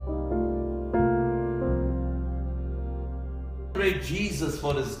celebrate Jesus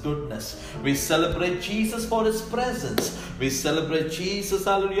for His goodness. We celebrate Jesus for His presence. We celebrate Jesus,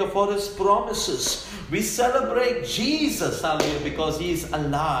 hallelujah, for His promises. We celebrate Jesus, hallelujah, because He is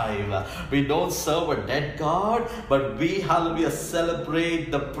alive. We don't serve a dead God, but we, hallelujah,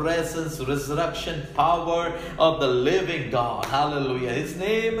 celebrate the presence, resurrection, power of the living God. Hallelujah. His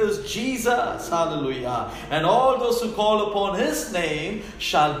name is Jesus. Hallelujah. And all those who call upon His name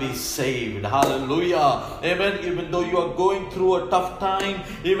shall be saved. Hallelujah. Amen. Even though you are going through a tough time,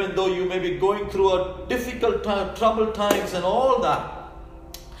 even though you may be going through a difficult time, troubled times and all that,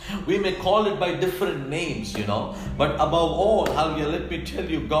 we may call it by different names, but above all, hallelujah, let me tell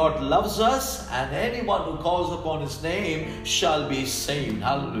you, God loves us, and anyone who calls upon His name shall be saved.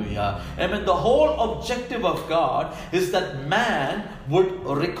 Hallelujah. Amen. The whole objective of God is that man would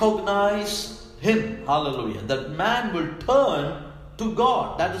recognize Him. Hallelujah. That man will turn to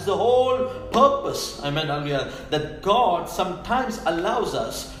God. That is the whole purpose. Amen. Hallelujah. That God sometimes allows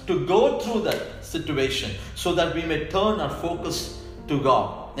us to go through that situation so that we may turn our focus to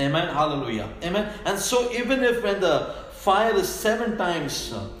God. Amen. Hallelujah. Amen. And so even if when the fire is 7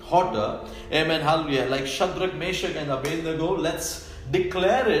 times hotter, amen, hallelujah, like Shadrach, Meshach and Abednego, let's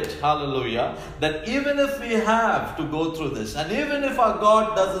declare it, hallelujah, that even if we have to go through this, and even if our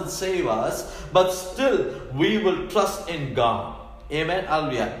God doesn't save us, but still we will trust in God. Amen.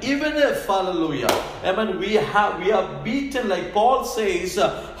 Hallelujah. Even if, hallelujah, amen, we are beaten, like Paul says,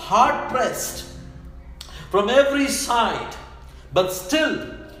 hard pressed from every side, but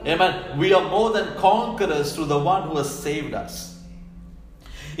still, amen, we are more than conquerors through the one who has saved us.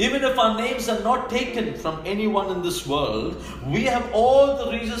 Even if our names are not taken from anyone in this world, we have all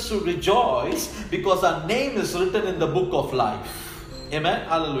the reasons to rejoice because our name is written in the book of life. Amen.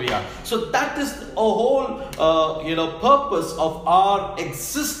 Hallelujah. So that is a whole, purpose of our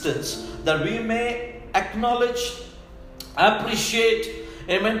existence, that we may acknowledge, appreciate,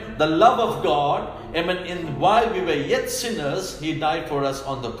 amen, the love of God. Amen. In while we were yet sinners, He died for us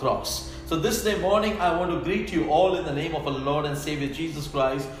on the cross. So this day morning, I want to greet you all in the name of our Lord and Savior Jesus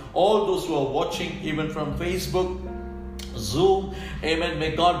Christ. All those who are watching, even from Facebook, Zoom, amen.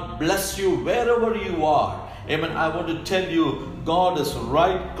 May God bless you wherever you are. Amen. I want to tell you, God is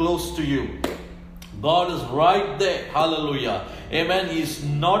right close to you. God is right there. Hallelujah. Amen. He is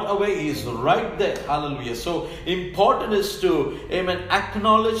not away. He is right there. Hallelujah. So important is to, amen,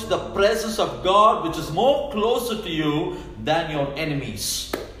 acknowledge the presence of God, which is more closer to you than your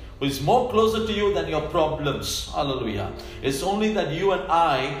enemies. Who is more closer to you than your problems. Hallelujah. It's only that you and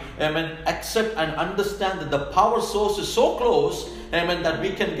I, amen, accept and understand that the power source is so close, amen, that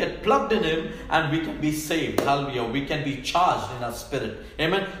we can get plugged in Him and we can be saved. Hallelujah. We can be charged in our spirit.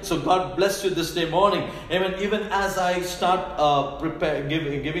 Amen. So God bless you this day morning. Amen. Even as I start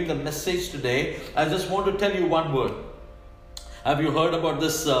giving the message today, I just want to tell you one word. Have you heard about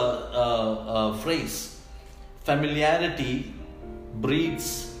this phrase? Familiarity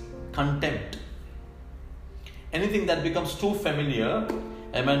breeds contempt. Anything that becomes too familiar,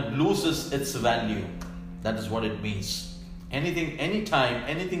 amen, loses its value. That is what it means.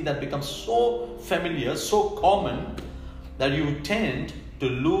 Anything that becomes so familiar, so common, that you tend to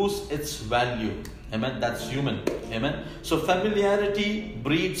lose its value. Amen. That's human. Amen. So familiarity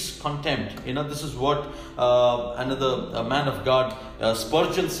breeds contempt. This is what another man of God,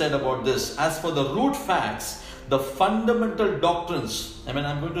 Spurgeon, said about this. As for the root facts, the fundamental doctrines,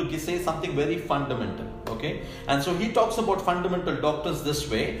 I'm going to say something very fundamental, okay? And so he talks about fundamental doctrines this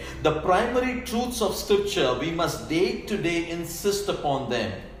way. The primary truths of Scripture, we must day to day insist upon them.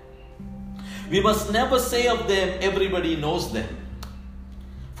 We must never say of them, everybody knows them.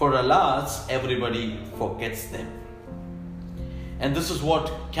 For alas, everybody forgets them. And this is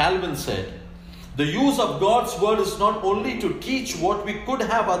what Calvin said. The use of God's word is not only to teach what we could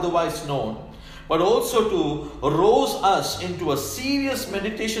have otherwise known, but also to rouse us into a serious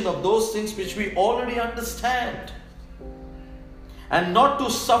meditation of those things which we already understand, and not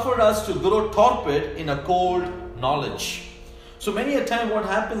to suffer us to grow torpid in a cold knowledge. So many a time what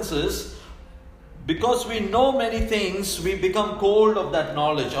happens is, because we know many things, we become cold of that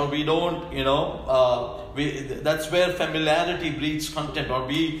knowledge, or we don't, that's where familiarity breeds contempt, or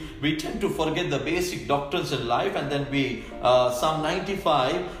we tend to forget the basic doctrines in life. And then Psalm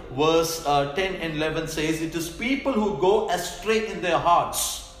 95 verse 10 and 11 says, it is people who go astray in their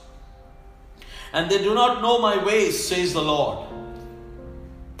hearts, and they do not know my ways, says the Lord.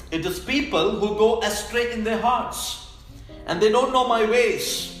 It is people who go astray in their hearts, and they don't know my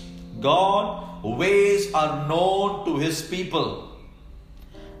ways. God's ways are known to His people.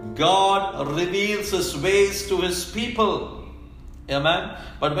 God reveals His ways to His people. Amen.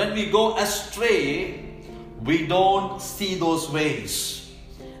 But when we go astray, we don't see those ways.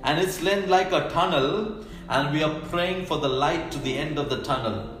 And it's like a tunnel, and we are praying for the light to the end of the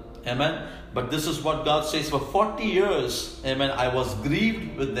tunnel. Amen. But this is what God says. For 40 years, amen, I was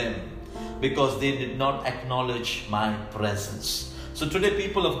grieved with them because they did not acknowledge my presence. So today,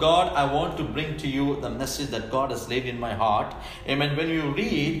 people of God, I want to bring to you the message that God has laid in my heart. Amen. When you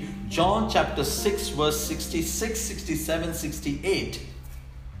read John chapter 6, verse 66, 67, 68,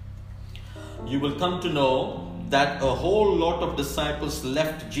 you will come to know that a whole lot of disciples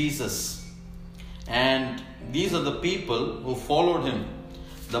left Jesus. And these are the people who followed him.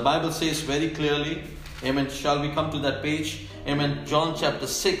 The Bible says very clearly, amen. Shall we come to that page? Amen. John chapter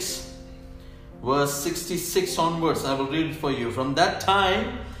 6, verse 66 onwards. I will read it for you. From that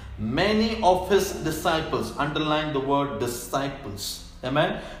time, many of his disciples, underline the word disciples.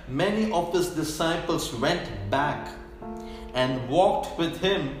 Amen. Many of his disciples went back and walked with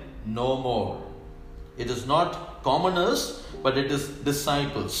him no more. It is not commoners, but it is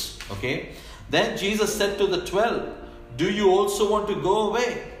disciples. Okay. Then Jesus said to the 12, do you also want to go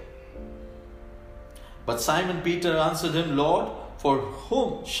away? But Simon Peter answered him, Lord, for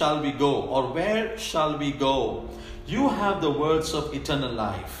whom shall we go, or where shall we go? You have the words of eternal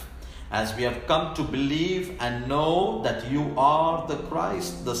life. As we have come to believe and know that you are the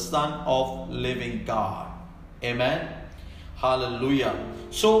Christ, the Son of living God. Amen. Hallelujah.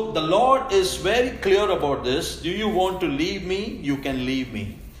 So the Lord is very clear about this. Do you want to leave me? You can leave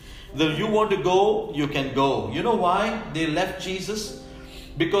me. If you want to go, you can go. You know why they left Jesus?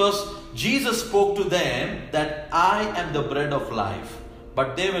 Because Jesus spoke to them that I am the bread of life.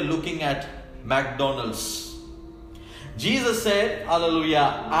 But they were looking at McDonald's. Jesus said,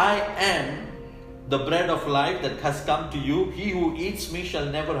 hallelujah, I am the bread of life that has come to you. He who eats me shall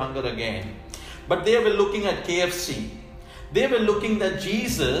never hunger again. But they were looking at KFC. They were looking that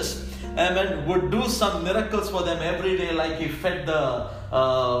Jesus, amen, would do some miracles for them every day, like he fed the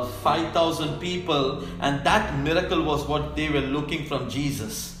 5,000 people, and that miracle was what they were looking from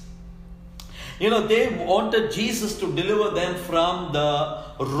Jesus. You know, they wanted Jesus to deliver them from the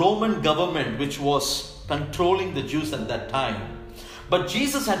Roman government, which was controlling the Jews at that time. But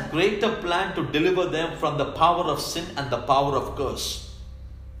Jesus had greater plan to deliver them from the power of sin and the power of curse.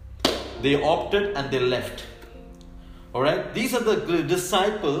 They opted and they left. Alright, these are the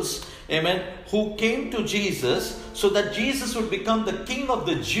disciples, amen, who came to Jesus so that Jesus would become the king of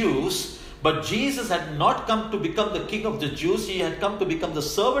the Jews. But Jesus had not come to become the king of the Jews. He had come to become the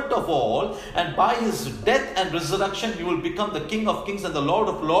servant of all. And by his death and resurrection, he will become the King of kings and the Lord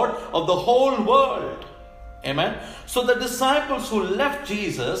of lords of the whole world. Amen. So the disciples who left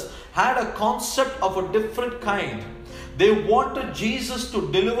Jesus had a concept of a different kind. They wanted Jesus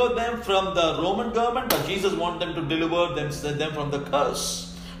to deliver them from the Roman government, but Jesus wanted them to deliver them from the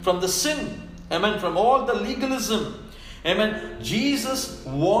curse, from the sin, amen, from all the legalism. Amen. Jesus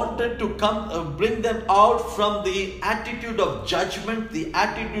wanted to come, bring them out from the attitude of judgment, the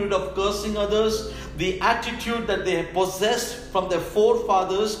attitude of cursing others, the attitude that they possessed from their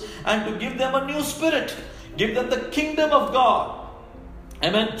forefathers, and to give them a new spirit, give them the kingdom of God.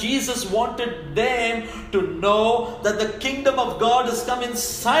 Amen. Jesus wanted them to know that the kingdom of God has come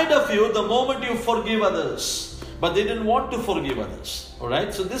inside of you the moment you forgive others. But they didn't want to forgive others.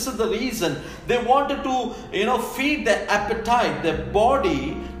 Alright. So this is the reason. They wanted to, feed their appetite, their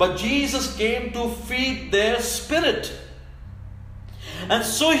body. But Jesus came to feed their spirit. And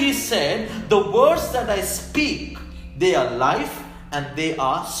so he said, the words that I speak, they are life and they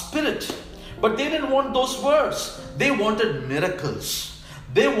are spirit. But they didn't want those words. They wanted miracles.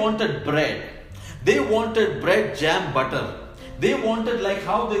 They wanted bread. They wanted bread, jam, butter. They wanted like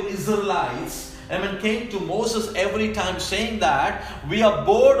how the Israelites came to Moses every time saying that we are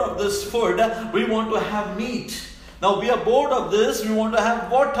bored of this food, we want to have meat. Now we are bored of this, we want to have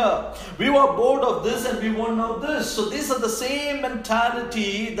water. We were bored of this and we want now this. So these are the same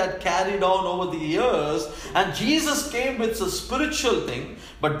mentality that carried on over the years. And Jesus came with a spiritual thing,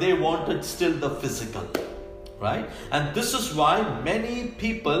 but they wanted still the physical. Right? And this is why many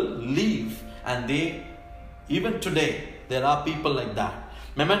people leave, and even today, there are people like that.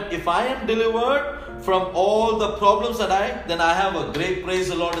 Amen. If I am delivered from all the problems then I have a great praise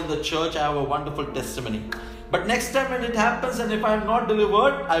the Lord in the church. I have a wonderful testimony. But next time when it happens, and if I am not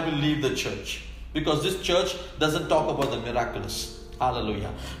delivered, I will leave the church. Because this church doesn't talk about the miraculous.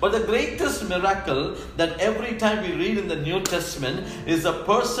 Hallelujah. But the greatest miracle that every time we read in the New Testament is a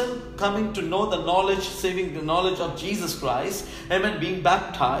person coming to know the knowledge, saving the knowledge of Jesus Christ. Amen. Being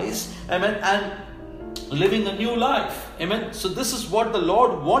baptized. Amen. And living a new life. Amen. So this is what the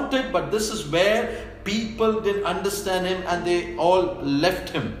Lord wanted, but this is where people didn't understand him and they all left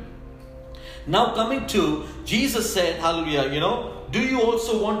him. Now coming to, Jesus said, hallelujah, do you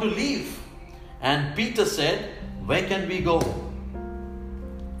also want to leave? And Peter said, where can we go?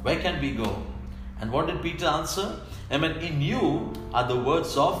 Where can we go? And what did Peter answer? Amen. In you are the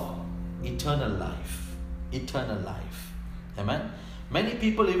words of eternal life. Eternal life. Amen. Many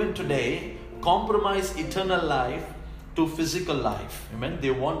people even today compromise eternal life to physical life. Amen.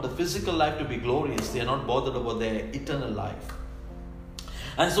 They want the physical life to be glorious. They are not bothered about their eternal life.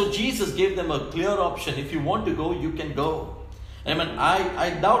 And so Jesus gave them a clear option. If you want to go, you can go. Amen. I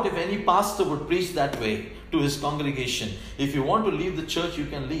doubt if any pastor would preach that way to his congregation. If you want to leave the church, you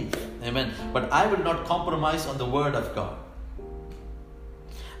can leave. Amen. But I will not compromise on the word of God.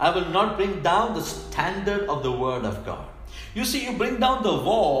 I will not bring down the standard of the word of God. You see, you bring down the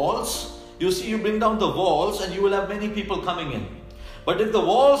walls. You bring down the walls and you will have many people coming in. But if the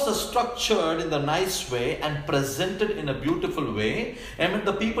walls are structured in the nice way and presented in a beautiful way, amen,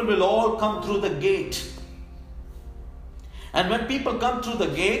 the people will all come through the gate. And when people come through the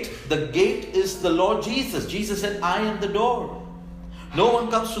gate is the Lord Jesus. Jesus said, I am the door. No one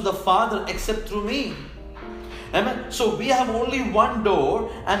comes to the Father except through me. Amen. So we have only one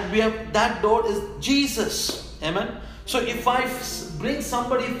door, and that door is Jesus. Amen. So if I bring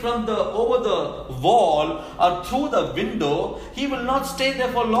somebody from over the wall or through the window, he will not stay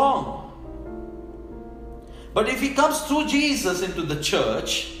there for long. But if he comes through Jesus into the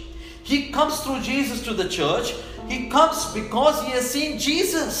church, he comes through Jesus to the church. He comes because he has seen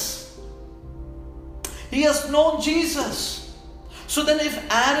Jesus. He has known Jesus. So then if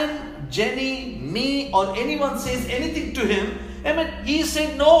Aaron, Jenny, me or anyone says anything to him, amen, he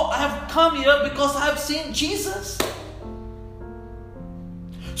said, no, I have come here because I have seen Jesus.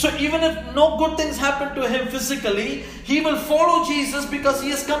 So even if no good things happen to him physically, he will follow Jesus because he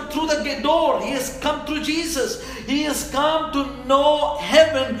has come through the door. He has come through Jesus. He has come to know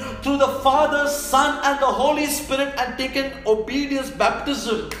heaven through the Father, Son and the Holy Spirit and taken obedience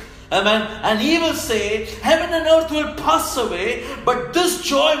baptism. Amen. And he will say, heaven and earth will pass away, but this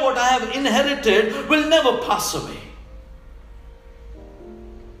joy what I have inherited will never pass away.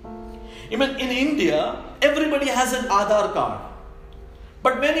 Amen. In India, everybody has an Aadhaar card.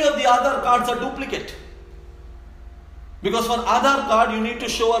 But many of the Aadhaar cards are duplicate. Because for Aadhaar card, you need to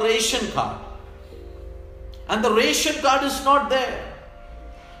show a ration card. And the ration card is not there.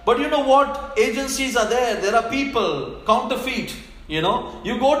 But you know what? Agencies are there. There are people, counterfeit. You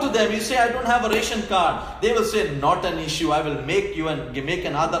go to them, you say, I don't have a ration card. They will say, not an issue. I will make you make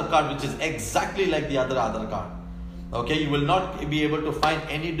an Aadhaar card which is exactly like the other Aadhaar card. Okay, you will not be able to find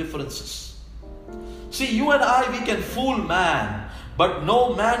any differences. See, you and I, we can fool man. But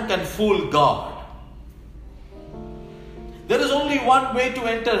no man can fool God. There is only one way to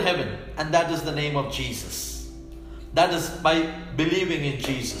enter heaven, and that is the name of Jesus. That is by believing in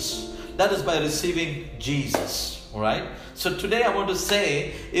Jesus. That is by receiving Jesus. Alright? So today I want to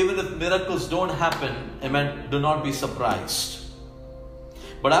say, even if miracles don't happen, amen, do not be surprised.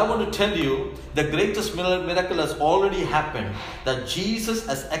 But I want to tell you, the greatest miracle has already happened. That Jesus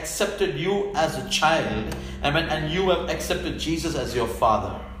has accepted you as a child. Amen. And you have accepted Jesus as your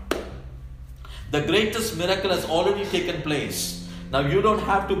Father. The greatest miracle has already taken place. Now you don't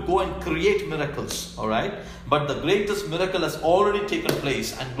have to go and create miracles. Alright. But the greatest miracle has already taken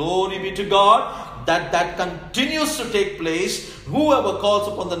place. And glory be to God that continues to take place. Whoever calls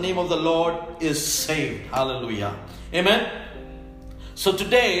upon the name of the Lord is saved. Hallelujah. Amen. So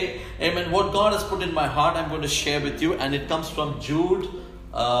today, amen, what God has put in my heart, I'm going to share with you. And it comes from Jude,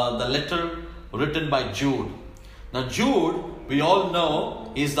 the letter written by Jude. Now Jude, we all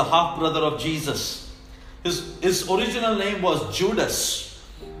know, is the half-brother of Jesus. His original name was Judas.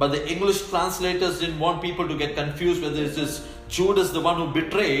 But the English translators didn't want people to get confused whether it is Judas the one who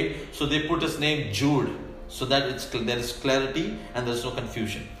betrayed. So they put his name Jude. So that there is clarity and there is no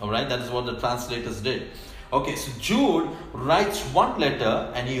confusion. Alright, that is what the translators did. Okay, so Jude writes one letter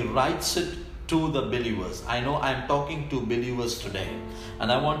and he writes it to the believers. I know I'm talking to believers today.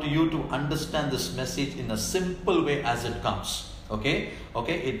 And I want you to understand this message in a simple way as it comes. Okay?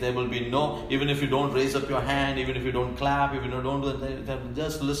 Okay? There will be no, even if you don't raise up your hand, even if you don't clap, even if you don't do that,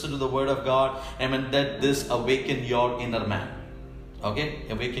 just listen to the word of God. Amen. Let this awaken your inner man. Okay?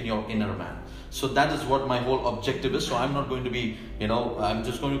 Awaken your inner man. So that is what my whole objective is. So I'm not going to be, I'm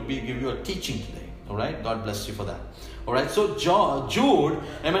just going to give you a teaching today. Alright, God bless you for that. Alright, so Jude,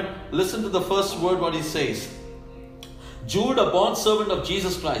 amen, listen to the first word what he says. Jude, a bond servant of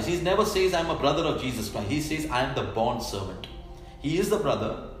Jesus Christ. He never says I'm a brother of Jesus Christ. He says I am the bond servant. He is the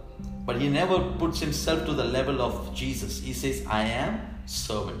brother, but he never puts himself to the level of Jesus. He says I am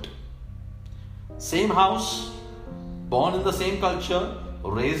servant. Same house, born in the same culture,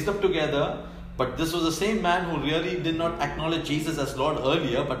 raised up together. But this was the same man who really did not acknowledge Jesus as Lord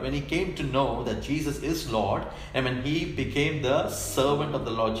earlier. But when he came to know that Jesus is Lord, and when he became the servant of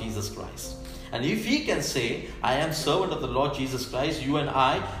the Lord Jesus Christ. And if he can say, I am servant of the Lord Jesus Christ, you and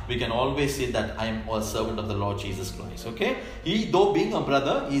I, we can always say that I am a servant of the Lord Jesus Christ. Okay? He, though being a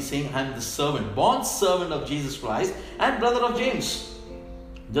brother, he is saying, I am the servant, born servant of Jesus Christ and brother of James.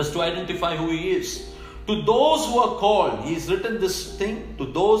 Just to identify who he is. To those who are called, he has written this thing. To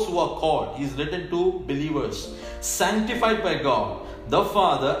those who are called, he has written to believers, sanctified by God, the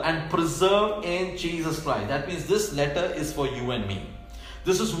Father, and preserved in Jesus Christ. That means this letter is for you and me.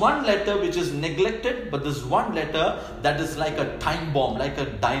 This is one letter which is neglected, but this one letter that is like a time bomb, like a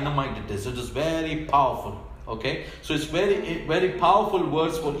dynamite it is. It is very powerful. Okay, so it's very, very powerful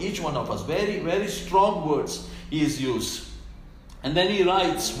words for each one of us. Very, very strong words he is used. And then he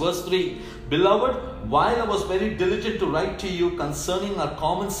writes, verse 3, Beloved, while I was very diligent to write to you concerning our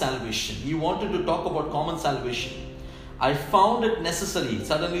common salvation, he wanted to talk about common salvation. I found it necessary.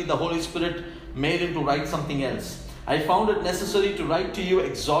 Suddenly the Holy Spirit made him to write something else. I found it necessary to write to you,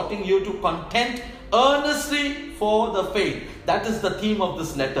 exhorting you to contend earnestly for the faith. That is the theme of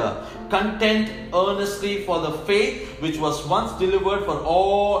this letter. Contend earnestly for the faith which was once delivered for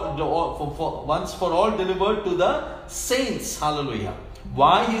all, once for all delivered to the saints. Hallelujah.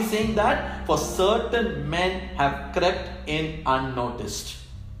 Why he is saying that? For certain men have crept in unnoticed,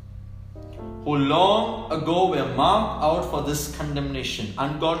 who long ago were marked out for this condemnation.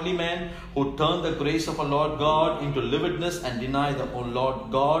 Ungodly men who turn the grace of our Lord God into lividness and deny the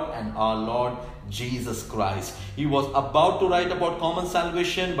Lord God and our Lord Jesus Christ. He was about to write about common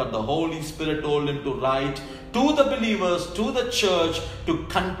salvation, but the Holy Spirit told him to write to the believers, to the church, to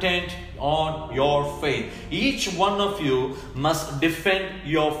contend on your faith. Each one of you must defend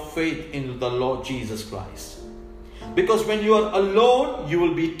your faith in the Lord Jesus Christ. Because when you are alone, you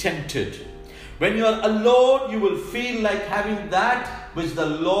will be tempted. When you are alone, you will feel like having that which the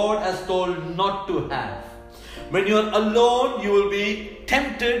Lord has told not to have. When you are alone, you will be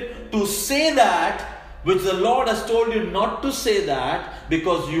tempted to say that which the Lord has told you not to say that,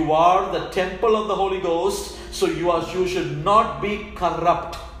 because you are the temple of the Holy Ghost. So you should not be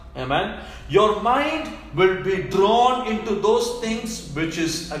corrupt. Amen. Your mind will be drawn into those things which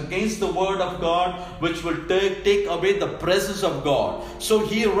is against the word of God, which will take away the presence of God. So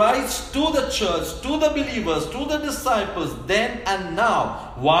he writes to the church, to the believers, to the disciples, then and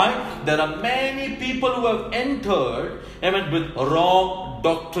now. Why? There are many people who have entered, amen, with wrong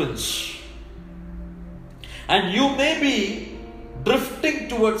doctrines. And you may be drifting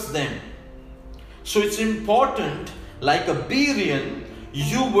towards them. So it's important, like a Berean,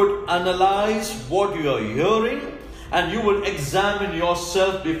 you would analyze what you are hearing and you will examine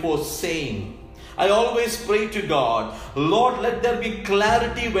yourself before saying. I always pray to God, Lord, let there be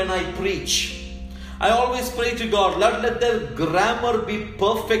clarity when I preach. I always pray to God, Lord, let the grammar be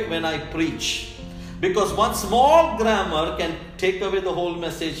perfect when I preach. Because one small grammar can take away the whole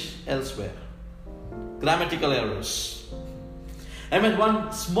message elsewhere. Grammatical errors. Amen.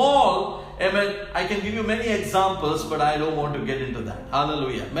 One small, amen, I can give you many examples, but I don't want to get into that.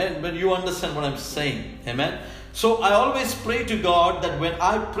 Hallelujah. Amen. But you understand what I'm saying. Amen. So I always pray to God that when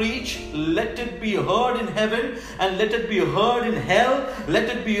I preach, let it be heard in heaven and let it be heard in hell. Let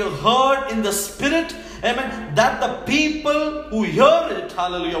it be heard in the spirit. Amen. That the people who hear it,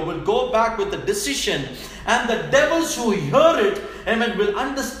 hallelujah, will go back with a decision. And the devils who hear it, amen, will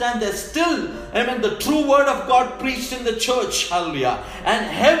understand there's still, amen, the true word of God preached in the church. Hallelujah. And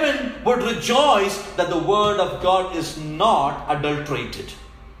heaven would rejoice that the word of God is not adulterated.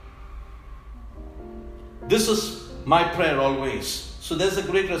 This is my prayer always. So there's a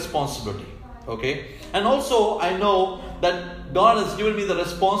great responsibility. Okay. And also I know that God has given me the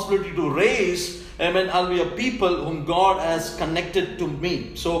responsibility to raise, amen, hallelujah, people whom God has connected to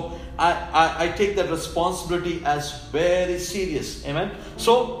me. So I take that responsibility as very serious. Amen.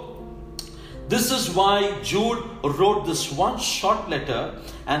 So this is why Jude wrote this one short letter,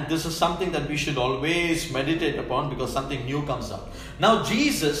 and this is something that we should always meditate upon, because something new comes out. Now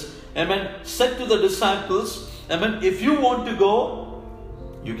Jesus, amen, said to the disciples, amen, if you want to go,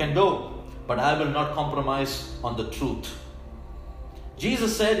 you can go, but I will not compromise on the truth.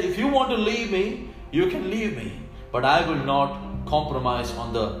 Jesus said, if you want to leave me, you can leave me, but I will not compromise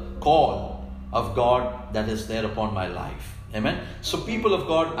on the call of God that is there upon my life. Amen. So people of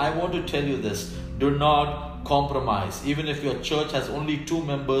God, I want to tell you this. Do not compromise. Even if your church has only 2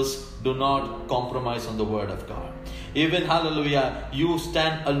 members, do not compromise on the word of God. Even, hallelujah, you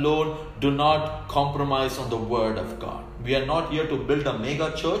stand alone, do not compromise on the word of God. We are not here to build a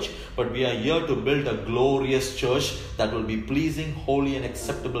mega church, but we are here to build a glorious church that will be pleasing, holy, and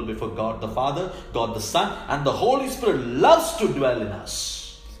acceptable before God the Father, God the Son, and the Holy Spirit loves to dwell in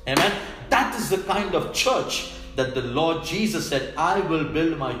us. Amen. That is the kind of church that the Lord Jesus said, I will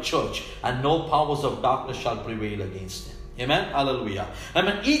build my church, and no powers of darkness shall prevail against it. Amen. Hallelujah.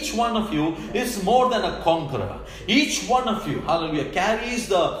 Amen. Each one of you is more than a conqueror. Each one of you, hallelujah, carries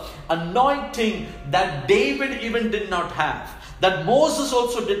the anointing that David even did not have, that Moses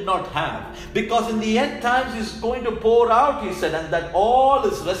also did not have. Because in the end times He's going to pour out, He said, and that all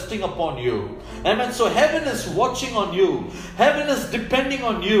is resting upon you. Amen. So heaven is watching on you. Heaven is depending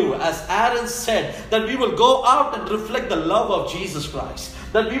on you. As Aaron said, that we will go out and reflect the love of Jesus Christ.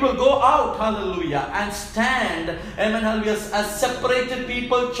 That we will go out, hallelujah, and stand, amen, hallelujah, as separated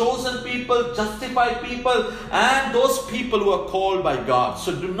people, chosen people, justified people, and those people who are called by God.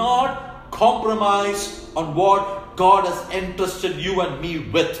 So do not compromise on what God has entrusted you and me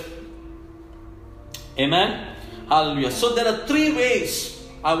with. Amen. Hallelujah. So there are three ways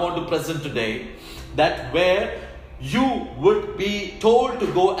I want to present today, that where you would be told to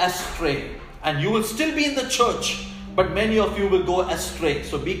go astray, and you will still be in the church, but many of you will go astray.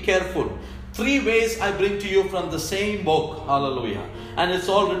 So be careful. Three ways I bring to you from the same book. Hallelujah. And it's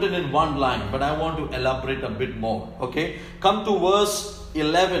all written in one line, but I want to elaborate a bit more. Okay. Come to verse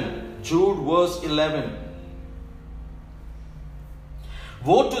 11. Jude verse 11.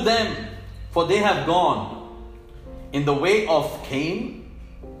 Woe to them, for they have gone in the way of Cain,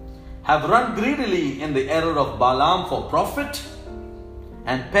 have run greedily in the error of Balaam for profit,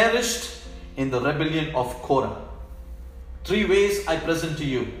 and perished in the rebellion of Korah. Three ways I present to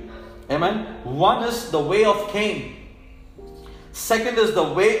you. Amen. One is the way of Cain. Second is the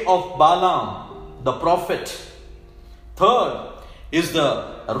way of Balaam, the prophet. Third is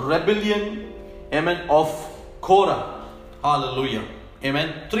the rebellion, amen, of Korah. Hallelujah.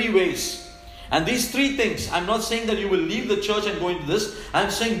 Amen. Three ways. And these three things, I'm not saying that you will leave the church and go into this. I'm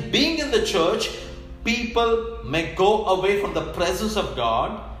saying being in the church, people may go away from the presence of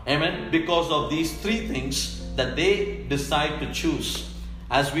God. Amen. Because of these three things that they decide to choose.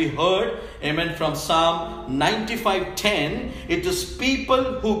 As we heard, amen, from Psalm 95:10, it is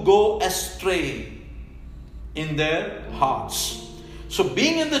people who go astray in their hearts. So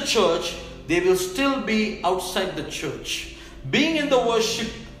being in the church, they will still be outside the church. Being in the worship,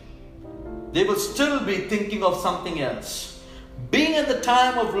 they will still be thinking of something else. Being at the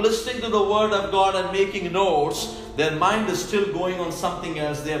time of listening to the word of God and making notes, their mind is still going on something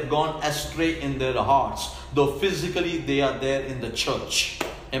else. They have gone astray in their hearts, though physically they are there in the church.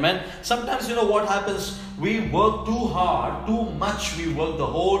 Amen. Sometimes you know what happens? We work too hard, too much. We work the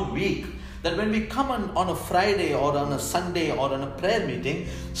whole week. That when we come on a Friday or on a Sunday or on a prayer meeting,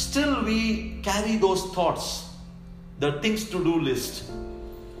 still we carry those thoughts, the things to do list.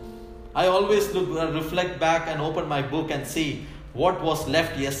 I always reflect back and open my book and see what was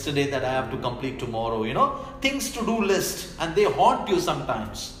left yesterday that I have to complete tomorrow. You know, things to do list, and they haunt you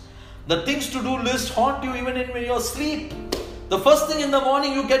sometimes. The things to do list haunt you even when you're asleep. The first thing in the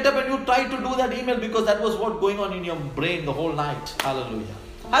morning you get up and you try to do that email because that was what going on in your brain the whole night. Hallelujah.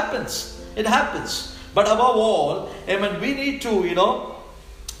 Happens. It happens. But above all, amen, we need to,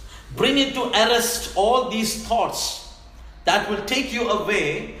 bring into arrest all these thoughts that will take you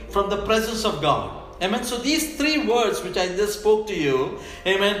away from the presence of God. Amen. So these three words which I just spoke to you,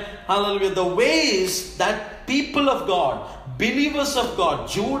 amen, hallelujah, the ways that people of God, believers of God,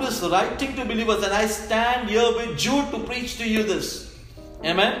 Jude is writing to believers, and I stand here with Jude to preach to you this.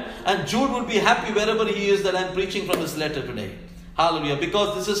 Amen. And Jude would be happy wherever he is that I'm preaching from his letter today. Hallelujah.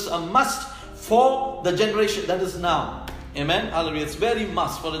 Because this is a must for the generation that is now. Amen. Hallelujah. It's very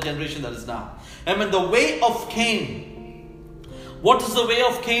must for the generation that is now. Amen. The way of Cain. What is the way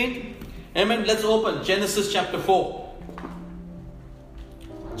of Cain? Amen. Let's open Genesis chapter 4.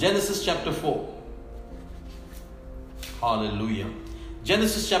 Genesis chapter 4. Hallelujah.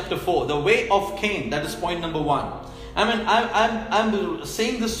 Genesis chapter 4. The way of Cain. That is point number 1. Amen. I'm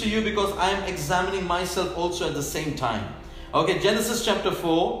saying this to you because I'm examining myself also at the same time. Okay. Genesis chapter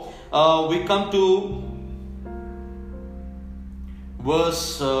 4. We come to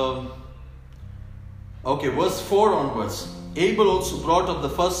verse 4 onwards. Abel also brought of the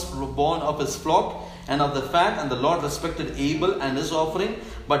firstborn of his flock and of the fat, and the Lord respected Abel and his offering,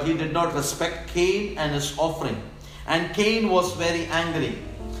 but he did not respect Cain and his offering. And Cain was very angry,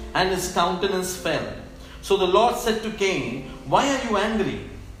 and his countenance fell. So the Lord said to Cain, "Why are you angry?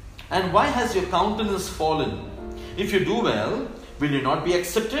 And why has your countenance fallen? If you do well, will you not be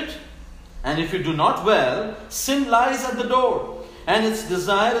accepted? And if you do not well, sin lies at the door, and its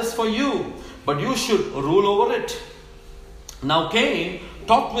desire is for you, but you should rule over it." Now Cain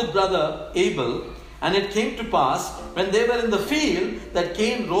talked with brother Abel, and it came to pass, when they were in the field, that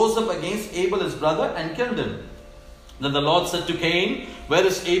Cain rose up against Abel his brother and killed him. Then the Lord said to Cain, where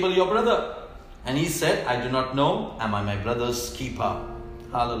is Abel your brother? And he said, I do not know. Am I my brother's keeper?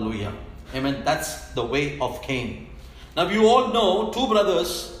 Hallelujah. Amen. That's the way of Cain. Now you all know two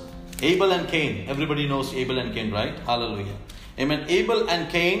brothers, Abel and Cain. Everybody knows Abel and Cain, right? Hallelujah. Amen. Abel and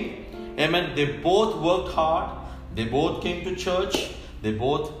Cain, amen, they both worked hard. They both came to church. They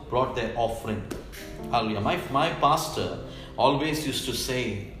both brought their offering. Hallelujah. My pastor always used to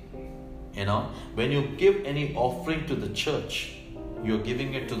say, when you give any offering to the church, you're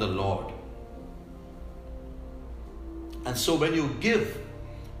giving it to the Lord. And so when you give,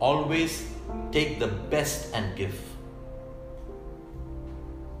 always take the best and give.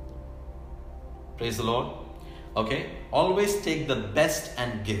 Praise the Lord. Okay? Always take the best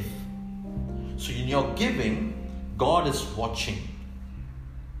and give. So in your giving, God is watching.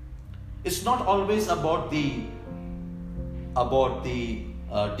 It's not always about the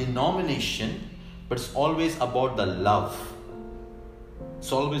denomination, but it's always about the love.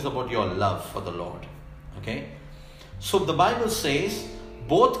 It's always about your love for the Lord. Okay? So the Bible says,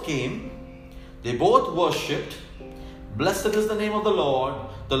 both came, they both worshipped. Blessed is the name of the Lord.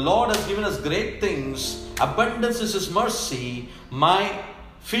 The Lord has given us great things. Abundance is His mercy. My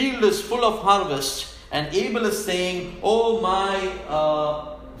field is full of harvest. And Abel is saying, oh, my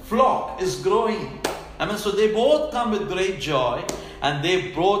flock is growing. Amen. So they both come with great joy, and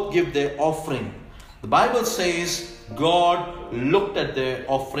they both give their offering. The Bible says God looked at their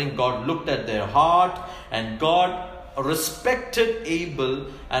offering, God looked at their heart, and God respected Abel,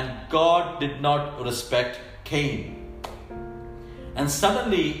 and God did not respect Cain. And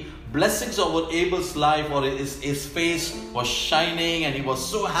suddenly blessings over Abel's life, or his face was shining, and he was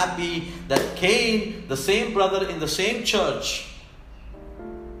so happy that Cain, the same brother in the same church,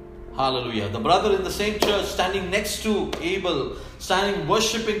 hallelujah, the brother in the same church, standing next to Abel, standing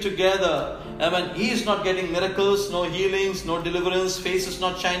worshipping together. Amen. He is not getting miracles, no healings, no deliverance, face is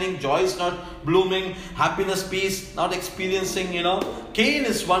not shining, joy is not blooming, happiness, peace not experiencing, Cain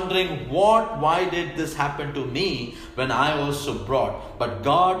is wondering, why did this happen to me when I also brought? But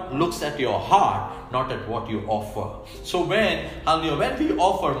God looks at your heart, not at what you offer. So when we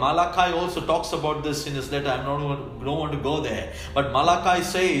offer, Malachi also talks about this in his letter. I don't want to go there. But Malachi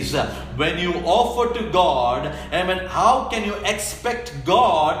says, when you offer to God, amen, how can you expect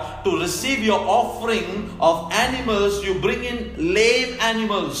God to receive your offering of animals? You bring in lame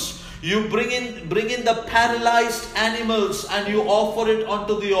animals. You bring in the paralyzed animals, and you offer it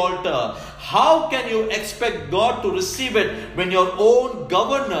onto the altar. How can you expect God to receive it when your own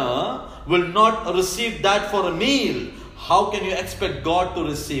governor will not receive that for a meal? How can you expect God to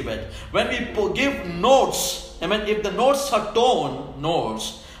receive it? When we give notes, if the notes are torn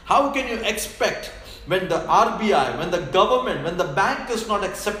notes, how can you expect when the RBI, when the government, when the bank is not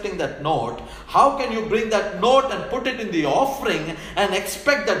accepting that note, how can you bring that note and put it in the offering and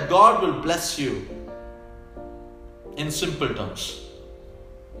expect that God will bless you? In simple terms,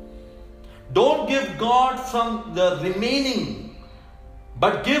 don't give God from the remaining,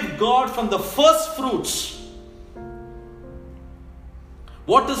 but give God from the first fruits.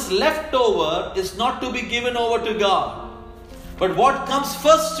 What is left over is not to be given over to God. But what comes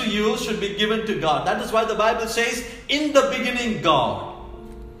first to you should be given to God. That is why the Bible says, in the beginning God.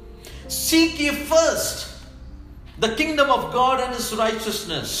 Seek ye first the kingdom of God and His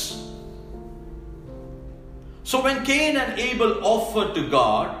righteousness. So when Cain and Abel offered to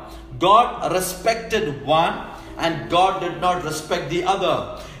God, God respected one and God did not respect the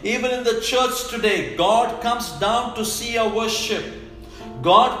other. Even in the church today, God comes down to see our worship.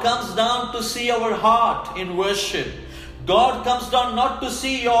 God comes down to see our heart in worship. God comes down not to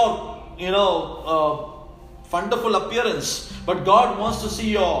see your, wonderful appearance, but God wants to see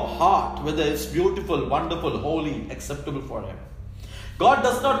your heart, whether it's beautiful, wonderful, holy, acceptable for Him. God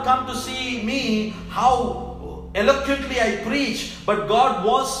does not come to see me, how eloquently I preach, but God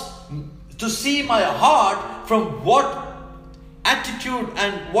wants to see my heart from what attitude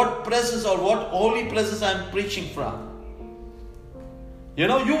and what presence or what holy presence I am preaching from. You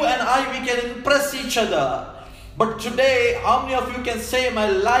and I, we can impress each other. But today, how many of you can say, my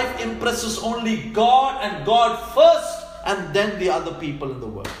life impresses only God and God first, and then the other people in the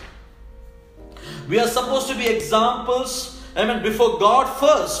world? We are supposed to be examples, before God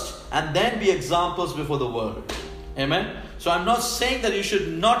first, and then be examples before the world. Amen. So I'm not saying that you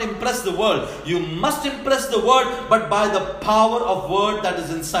should not impress the world. You must impress the world, but by the power of word that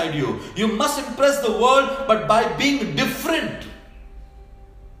is inside you. You must impress the world, but by being different.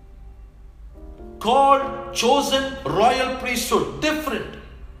 called, chosen, royal priesthood. Different.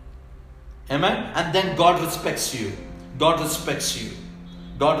 Amen. And then God respects you. God respects you.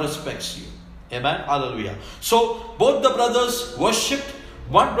 God respects you. Amen. Hallelujah. So both the brothers worshipped.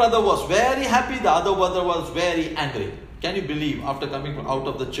 One brother was very happy. The other brother was very angry. Can you believe after coming out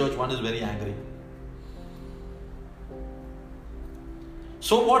of the church, one is very angry?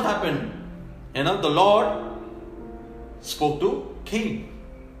 So what happened? The Lord spoke to Cain.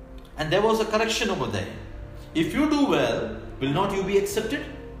 And there was a correction over there. If you do well, will not you be accepted?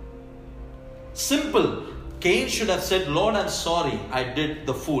 Simple. Cain should have said, Lord, I'm sorry, I did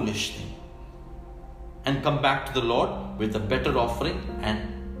the foolish thing. And come back to the Lord with a better offering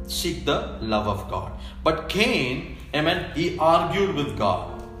and seek the love of God. But Cain, amen, he argued with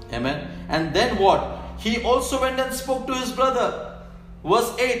God. Amen. And then what? He also went and spoke to his brother.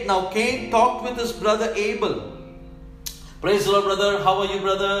 Verse 8. Now Cain talked with his brother Abel. Praise the Lord, brother. How are you,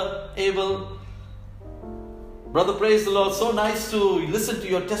 brother Abel? Brother, praise the Lord. So nice to listen to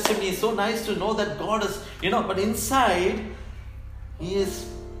your testimony. So nice to know that God is, but inside, he is,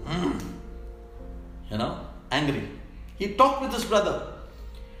 angry. He talked with his brother.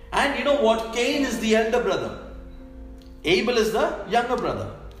 And you know what? Cain is the elder brother. Abel is the younger brother.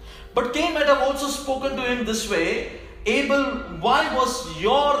 But Cain might have also spoken to him this way. Abel, why was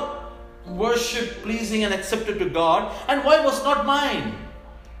your worship pleasing and accepted to God, and why was not mine?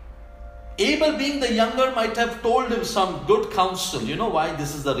 Abel, being the younger, might have told him some good counsel. You know why?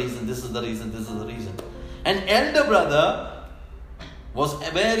 This is the reason, this is the reason, this is the reason. An elder brother was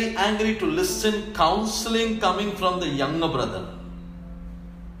very angry to listen counseling coming from the younger brother.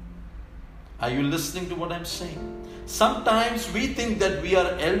 Are you listening to what I'm saying? Sometimes we think that we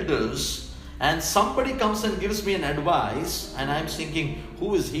are elders and somebody comes and gives me an advice and I'm thinking,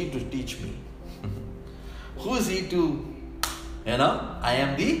 who is he to teach me? Who is he to, I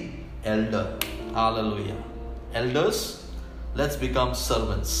am the elder. Hallelujah. Elders, let's become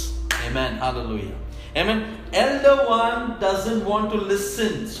servants. Amen. Hallelujah. Amen. Elder one doesn't want to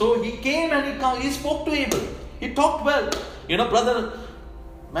listen. So he came and he spoke to Abel. He talked well. Brother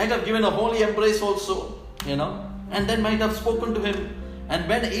might have given a holy embrace also, and then might have spoken to him. And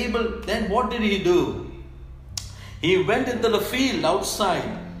when Abel, then what did he do? He went into the field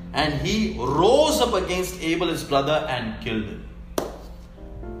outside and he rose up against Abel, his brother, and killed him.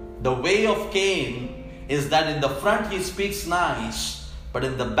 The way of Cain is that in the front he speaks nice, but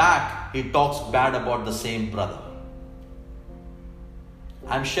in the back he talks bad about the same brother.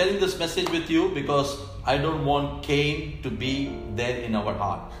 I'm sharing this message with you because I don't want Cain to be there in our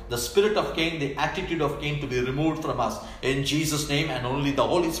heart. The spirit of Cain, the attitude of Cain to be removed from us in Jesus' name, and only the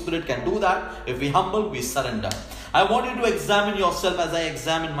Holy Spirit can do that. If we humble, we surrender. I want you to examine yourself as I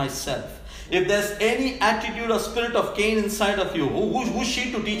examine myself. If there's any attitude or spirit of Cain inside of you, who's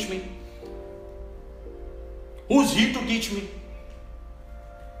she to teach me? Who's he to teach me?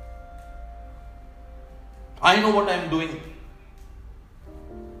 I know what I'm doing.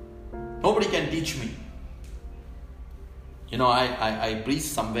 Nobody can teach me. I preached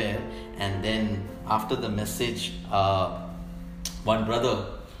somewhere, and then after the message, one brother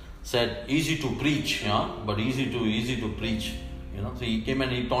said, easy to preach, but easy to preach. So he came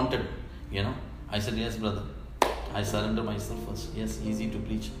and he taunted, I said, yes, brother, I surrender myself first. Yes, easy to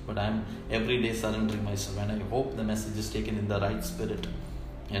preach, but I'm every day surrendering myself, and I hope the message is taken in the right spirit,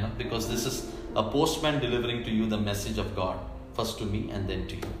 because this is a postman delivering to you the message of God, first to me and then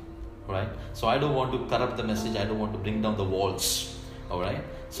to you. Right? So I don't want to corrupt the message. I don't want to bring down the walls. Alright?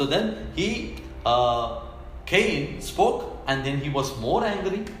 So then Cain spoke, and then he was more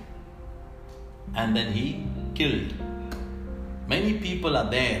angry, and then he killed. Many people are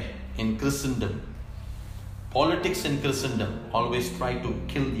there in Christendom. Politics in Christendom always try to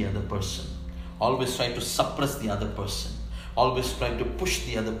kill the other person. Always try to suppress the other person. Always try to push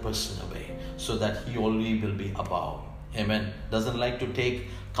the other person away so that he only will be above. Amen. Doesn't like to take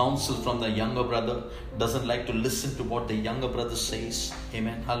counsel from the younger brother. Doesn't like to listen to what the younger brother says.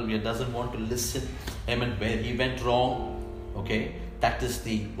 Amen. Hallelujah. Doesn't want to listen. Amen. Where he went wrong. Okay. That is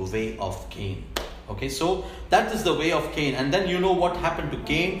the way of Cain. Okay. So that is the way of Cain. And then you know what happened to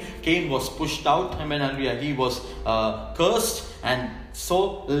Cain. Cain was pushed out. Amen. Hallelujah. He was cursed. And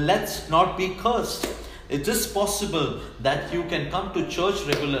so let's not be cursed. It is possible that you can come to church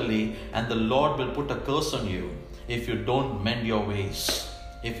regularly and the Lord will put a curse on you if you don't mend your ways,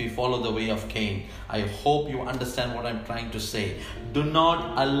 if you follow the way of Cain. I hope you understand what I'm trying to say. Do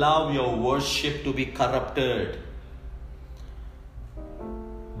not allow your worship to be corrupted.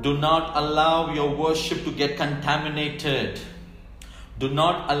 Do not allow your worship to get contaminated. Do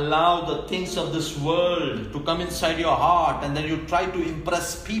not allow the things of this world to come inside your heart and then you try to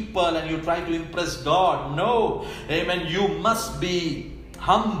impress people and you try to impress God. No. Amen. You must be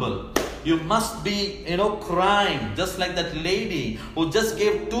humble. You must be, crying. Just like that lady who just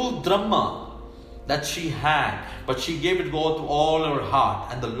gave 2 drachma that she had. But she gave it God to all her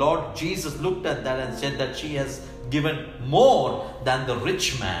heart. And the Lord Jesus looked at that and said that she has given more than the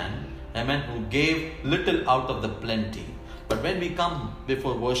rich man. Amen. Who gave little out of the plenty. But when we come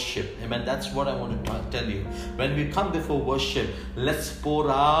before worship, amen, that's what I want to tell you. When we come before worship, let's pour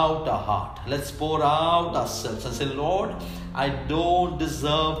out our heart. Let's pour out ourselves and say, Lord, I don't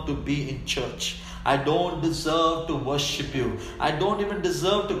deserve to be in church. I don't deserve to worship you. I don't even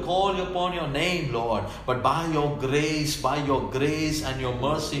deserve to call upon your name, Lord. But by your grace and your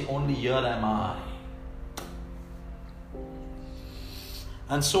mercy, only here am I.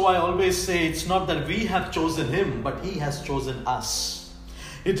 And so I always say, it's not that we have chosen him, but he has chosen us.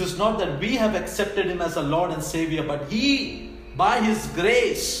 It is not that we have accepted him as a Lord and Savior, but he, by his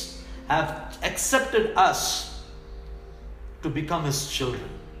grace, have accepted us to become his children.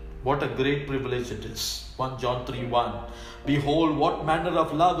 What a great privilege it is. 1 John 3:1. Behold, what manner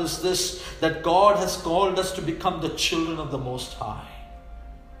of love is this, that God has called us to become the children of the Most High.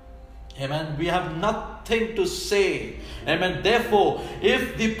 Amen. We have nothing to say. Amen. Therefore,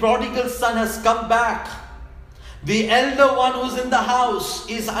 if the prodigal son has come back, the elder one who's in the house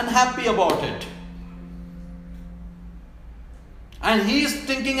is unhappy about it. And he is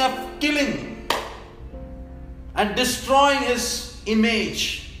thinking of killing and destroying his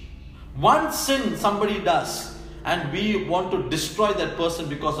image. One sin somebody does, and we want to destroy that person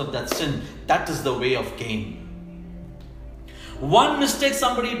because of that sin. That is the way of Cain. One mistake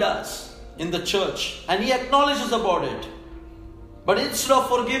somebody does in the church and he acknowledges about it, but instead of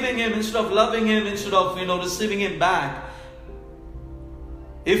forgiving him, instead of loving him, instead of receiving him back,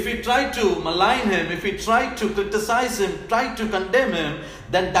 if we try to malign him, if we try to criticize him, try to condemn him,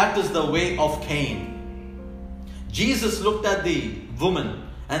 then that is the way of Cain. Jesus looked at the woman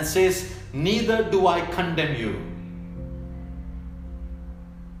and says, neither do I condemn you.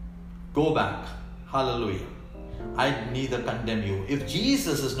 Go back. Hallelujah. I neither condemn you. If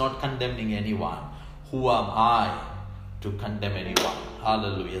Jesus is not condemning anyone, who am I to condemn anyone?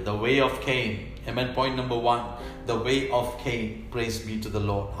 Hallelujah. The way of Cain. Amen. Point number 1. The way of Cain. Praise be to the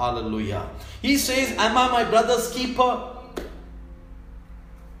Lord. Hallelujah. He says, am I my brother's keeper?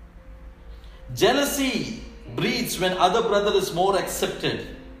 Jealousy breeds when other brother is more accepted.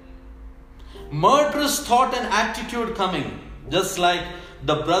 Murderous thought and attitude coming. Just like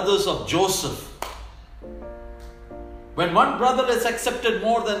the brothers of Joseph. When one brother is accepted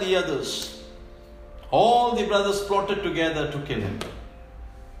more than the others, all the brothers plotted together to kill him.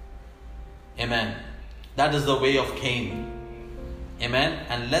 Amen. That is the way of Cain. Amen.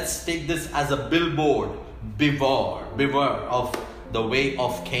 And let's take this as a billboard. Beware of the way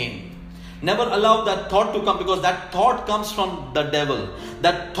of Cain. Never allow that thought to come, because that thought comes from the devil.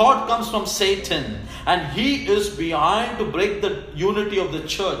 That thought comes from Satan. And he is behind to break the unity of the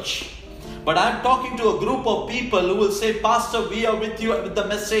church. But I'm talking to a group of people who will say, Pastor, we are with you with the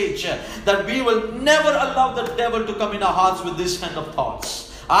message that we will never allow the devil to come in our hearts with this kind of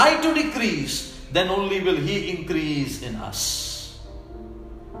thoughts. I to decrease, then only will he increase in us.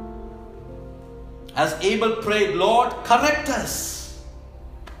 As Abel prayed, Lord, correct us.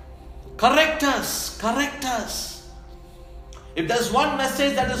 Correct us. Correct us. If there's one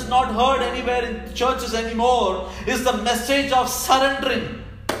message that is not heard anywhere in churches anymore, is the message of surrendering.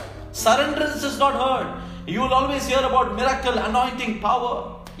 Surrenderance is not heard. You will always hear about miracle, anointing,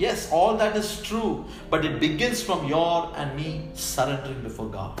 power. Yes, all that is true. But it begins from your and me surrendering before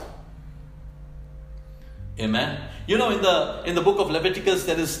God. Amen. In the book of Leviticus,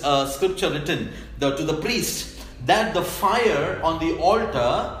 there is a scripture written to the priest that the fire on the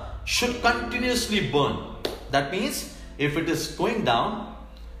altar should continuously burn. That means if it is going down,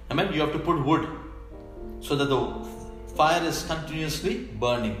 amen, you have to put wood so that the fire is continuously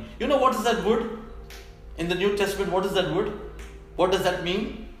burning. You know what is that wood? In the New Testament, what is that wood? What does that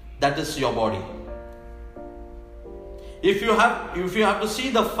mean? That is your body. If you have to see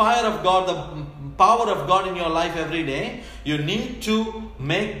the fire of God, the power of God in your life every day, you need to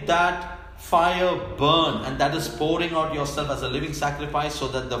make that fire burn, and that is pouring out yourself as a living sacrifice so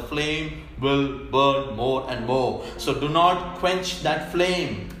that the flame will burn more and more. So do not quench that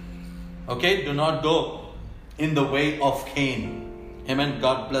flame. Okay? Do not go in the way of Cain. Amen.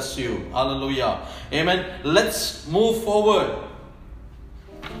 God bless you. Hallelujah. Amen. Let's move forward.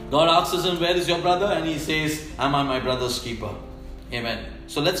 God asks him, where is your brother? And he says, am I my brother's keeper? Amen.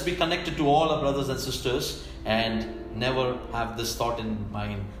 So let's be connected to all our brothers and sisters and never have this thought in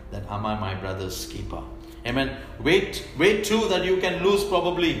mind that am I my brother's keeper? Amen. Wait too that you can lose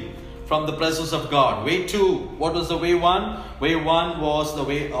probably from the presence of God. Way two. What was the way one? Way one was the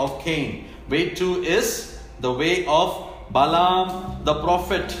way of Cain. Way two is the way of Balaam the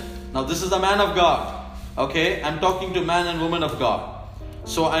prophet. Now this is the man of God. Okay, I'm talking to man and woman of God.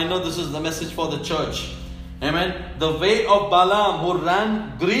 So I know this is the message for the church. Amen. The way of Balaam, who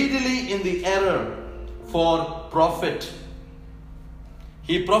ran greedily in the error for profit.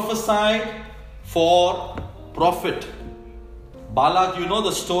 He prophesied for profit. Balak, you know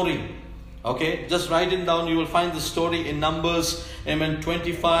the story. Okay, just write it down. You will find the story in Numbers, amen,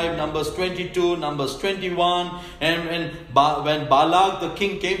 25, Numbers 22, Numbers 21. And when Balak the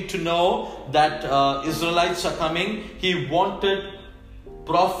king came to know that Israelites are coming, he wanted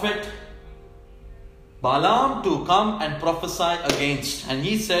prophet Balaam to come and prophesy against. And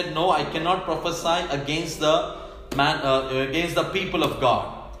he said, no, I cannot prophesy against the against the people of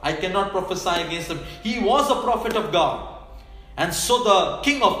God. I cannot prophesy against them. He was a prophet of God. And so the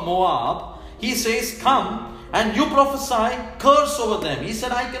king of Moab, he says, come and you prophesy curse over them. He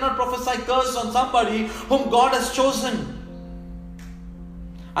said, I cannot prophesy curse on somebody whom God has chosen.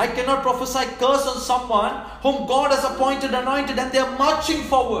 I cannot prophesy curse on someone whom God has appointed, anointed, and they are marching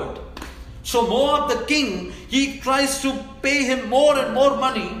forward. So Moab the king, he tries to pay him more and more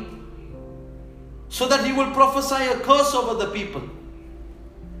money so that he will prophesy a curse over the people.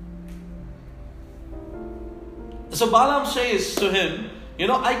 So Balaam says to him,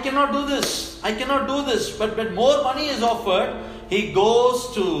 I cannot do this. I cannot do this. But when more money is offered, he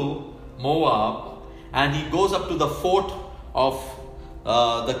goes to Moab and he goes up to the fort of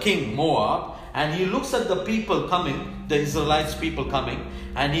the king Moab, and he looks at the people coming, the Israelites people coming,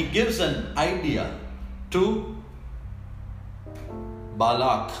 and he gives an idea to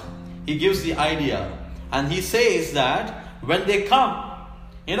Balak. He gives the idea and he says that when they come,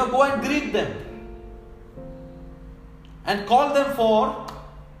 go and greet them and call them for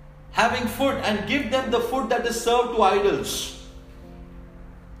having food and give them the food that is served to idols.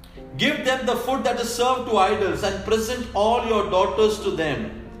 Give them the food that is served to idols and present all your daughters to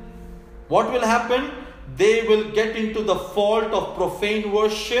them. What will happen? They will get into the fault of profane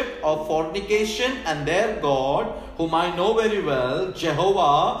worship, of fornication, and their God, whom I know very well,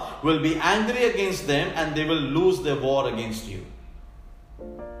 Jehovah, will be angry against them and they will lose their war against you.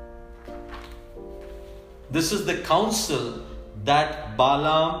 This is the counsel that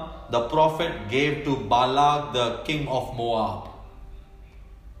Balaam the prophet gave to Balak the king of Moab.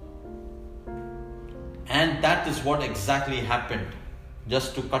 And that is what exactly happened.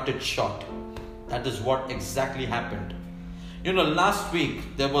 Just to cut it short, that is what exactly happened. Last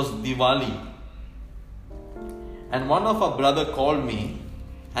week there was Diwali. And one of our brother called me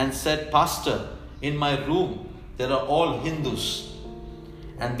and said, Pastor, in my room there are all Hindus.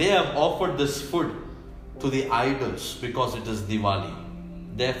 And they have offered this food to the idols because it is Diwali,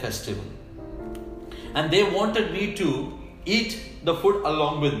 their festival. And they wanted me to eat the food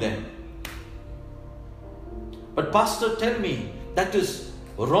along with them. But Pastor, tell me, that is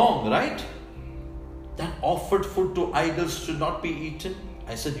wrong, right? That offered food to idols should not be eaten.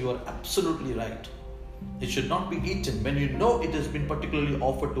 I said, you are absolutely right. It should not be eaten when you know it has been particularly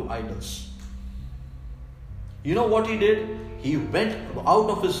offered to idols. You know what he did? He went out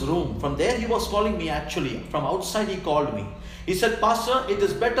of his room. From there he was calling me actually. From outside he called me. He said, Pastor, it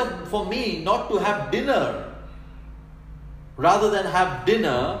is better for me not to have dinner rather than have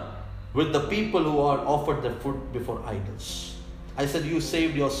dinner with the people who are offered the food before idols. I said, you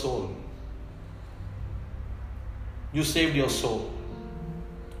saved your soul. You saved your soul.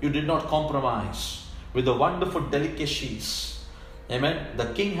 You did not compromise with the wonderful delicacies. Amen.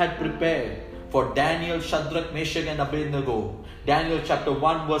 The king had prepared for Daniel, Shadrach, Meshach and Abednego. Daniel chapter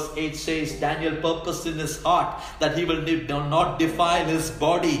 1 verse 8 says, Daniel purposed in his heart that he will not defile his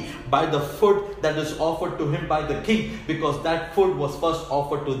body by the food that is offered to him by the king, because that food was first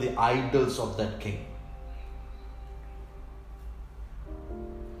offered to the idols of that king.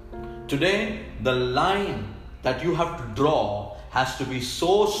 Today, the line that you have to draw has to be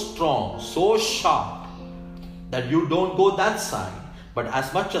so strong, so sharp, that you don't go that side, but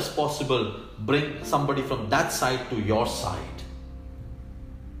as much as possible, bring somebody from that side to your side.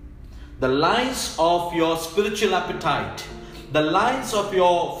 The lines of your spiritual appetite, the lines of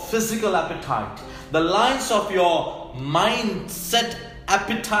your physical appetite, the lines of your mindset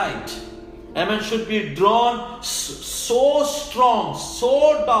appetite, amen, should be drawn so strong,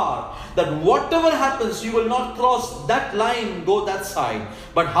 so dark, that whatever happens, you will not cross that line, go that side.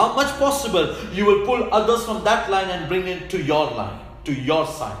 But how much possible, you will pull others from that line and bring it to your line, to your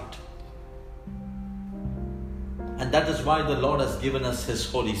side. And that is why the Lord has given us His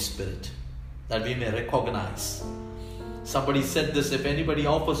Holy Spirit, that we may recognize. Somebody said this, if anybody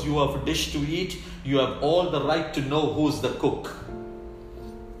offers you a dish to eat, you have all the right to know who's the cook.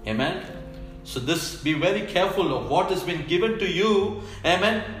 Amen. So be very careful of what has been given to you.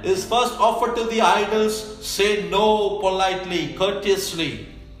 Amen. Is first offered to the idols. Say no politely, courteously.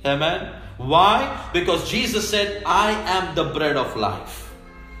 Amen. Why? Because Jesus said, I am the bread of life.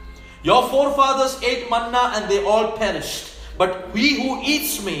 Your forefathers ate manna and they all perished. But he who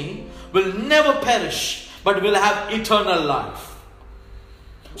eats me will never perish, but will have eternal life.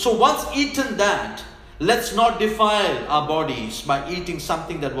 So once eaten that, let's not defile our bodies by eating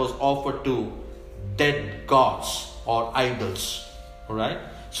something that was offered to dead gods or idols. Alright?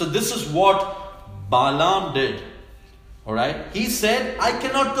 So this is what Balaam did. Alright? He said, I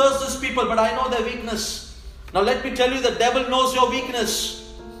cannot curse these people, but I know their weakness. Now let me tell you, the devil knows your weakness.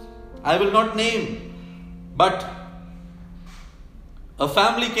 I will not name. But a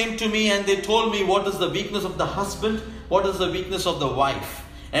family came to me and they told me what is the weakness of the husband, what is the weakness of the wife.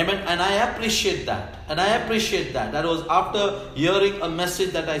 Amen. And I appreciate that. That was after hearing a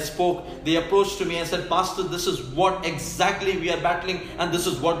message that I spoke. They approached to me and said, Pastor, this is what exactly we are battling, and this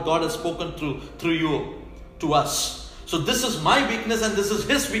is what God has spoken through you to us. So this is my weakness and this is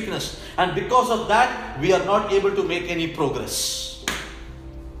his weakness. And because of that, we are not able to make any progress.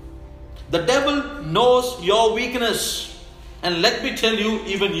 The devil knows your weakness. And let me tell you,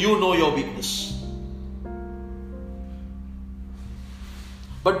 even you know your weakness.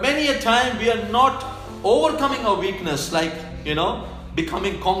 But many a time we are not overcoming our weakness, like,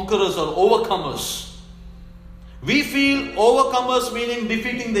 becoming conquerors or overcomers. We feel overcomers meaning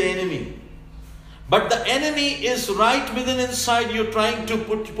defeating the enemy. But the enemy is right within inside you, trying to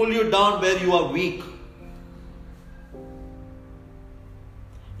pull you down where you are weak.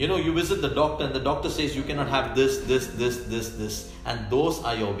 You visit the doctor and the doctor says you cannot have this. And those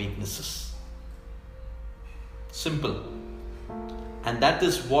are your weaknesses. Simple. And that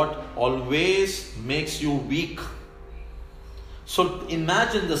is what always makes you weak. So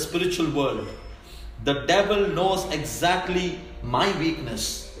imagine the spiritual world. The devil knows exactly my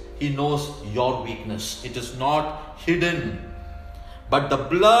weakness. He knows your weakness. It is not hidden. But the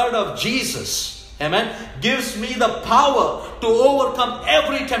blood of Jesus, amen, gives me the power to overcome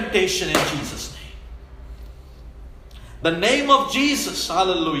every temptation in Jesus' name. The name of Jesus,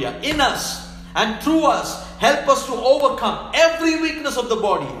 hallelujah, in us and through us, help us to overcome every weakness of the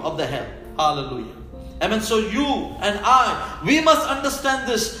body of the hell. Hallelujah. Amen. So you and I, we must understand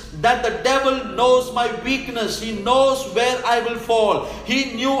this, that the devil knows my weakness. He knows where I will fall.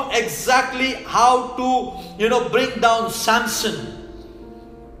 He knew exactly how to, bring down Samson.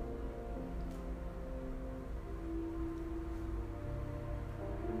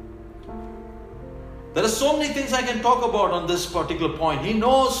 There are so many things I can talk about on this particular point. He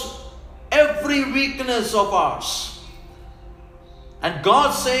knows every weakness of ours. And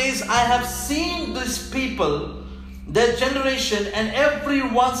God says, I have seen these people, their generation, and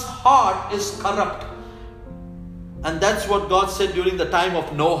everyone's heart is corrupt. And that's what God said during the time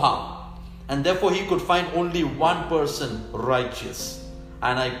of Noah. And therefore he could find only one person righteous.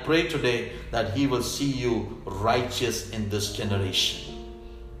 And I pray today that he will see you righteous in this generation.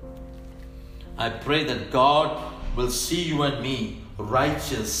 I pray that God will see you and me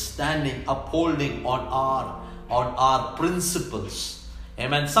righteous, standing, upholding on our principles.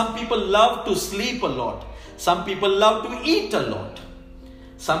 Amen. Some people love to sleep a lot. Some people love to eat a lot.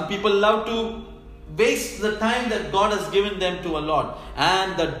 Some people love to waste the time that God has given them to a lot.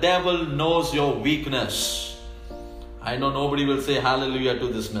 And the devil knows your weakness. I know nobody will say hallelujah to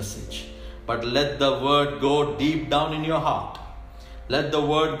this message. But let the word go deep down in your heart. Let the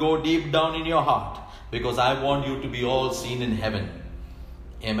word go deep down in your heart. Because I want you to be all seen in heaven.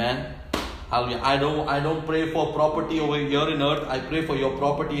 Amen. Hallelujah. I don't pray for property over here in earth. I pray for your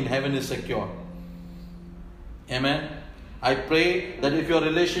property in heaven is secure. Amen. I pray that if your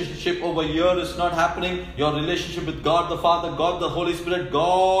relationship over here is not happening, your relationship with God the Father, God the Holy Spirit,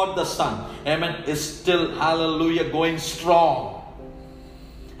 God the Son, amen, is still, hallelujah, going strong.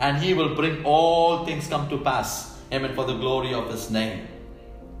 And He will bring all things come to pass. Amen. For the glory of His name.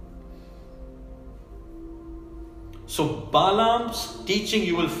 So Balaam's teaching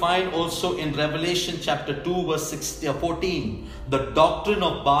you will find also in Revelation chapter 2 verse 14. The doctrine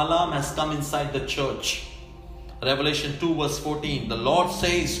of Balaam has come inside the church. Revelation 2 verse 14. The Lord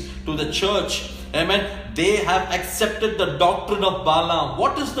says to the church, amen, they have accepted the doctrine of Balaam.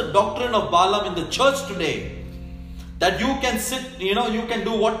 What is the doctrine of Balaam in the church today? That you can sit, you can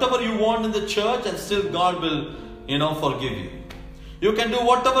do whatever you want in the church and still God will, forgive you. You can do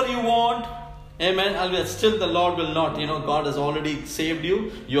whatever you want. Amen. Hallelujah. Still the Lord will not. God has already saved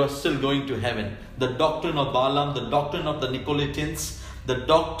you. You are still going to heaven. The doctrine of Balaam, the doctrine of the Nicolaitans, the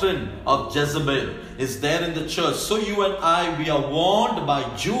doctrine of Jezebel is there in the church. So you and I, we are warned by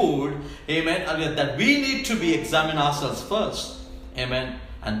Jude, amen, that we need to examine ourselves first, amen,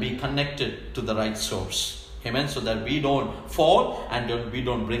 and be connected to the right source, amen, so that we don't fall and we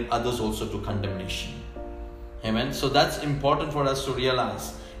don't bring others also to condemnation, amen. So that's important for us to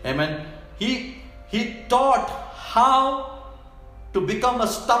realize, amen. He taught how to become a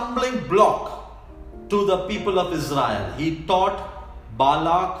stumbling block to the people of Israel. He taught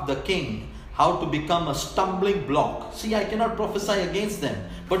Balak the king how to become a stumbling block. See, I cannot prophesy against them,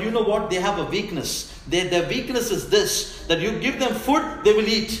 but you know what? They have a weakness. Their weakness is this, that you give them food, they will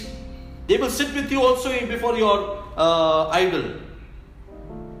eat. They will sit with you also before your idol.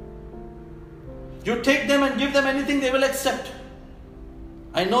 You take them and give them anything, they will accept.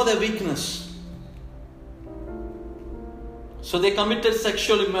 I know their weakness. So they committed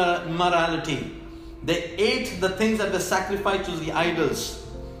sexual immorality. They ate the things that were sacrificed to the idols.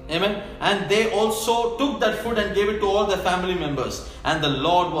 Amen. And they also took that food and gave it to all their family members. And the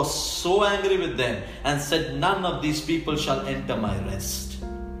Lord was so angry with them and said, none of these people shall enter my rest.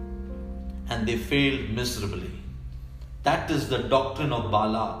 And they failed miserably. That is the doctrine of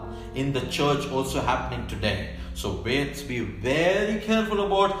Balaam in the church also happening today. So let's be very careful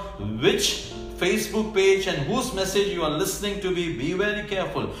about which Facebook page and whose message you are listening to. Be very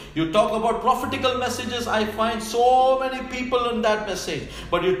careful. You talk about prophetical messages, I find so many people in that message.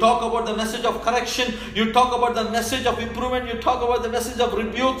 But you talk about the message of correction, you talk about the message of improvement, you talk about the message of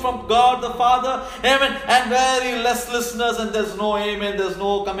rebuke from God the Father, amen, and very less listeners, and there's no amen, there's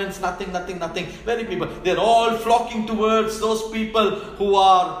no comments, nothing. Very people, they're all flocking towards those people who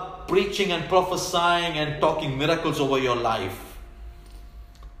are preaching and prophesying and talking miracles over your life.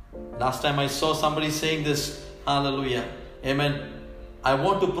 Last time I saw somebody saying this, hallelujah, amen, I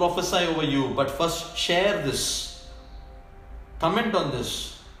want to prophesy over you, but first share this, comment on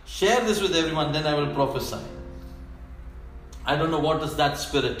this, share this with everyone, then I will prophesy. I don't know what is that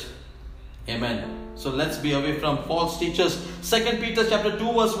spirit, amen. So let's be away from false teachers. 2 Peter chapter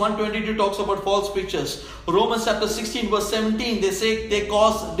 2 verse 122 talks about false preachers. Romans chapter 16 verse 17, they say they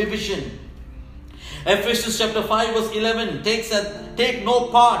cause division. Ephesians chapter 5 verse 11, take no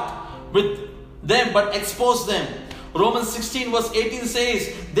part with them but expose them. Romans 16 verse 18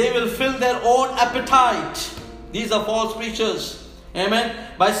 says they will fill their own appetite. These are false preachers.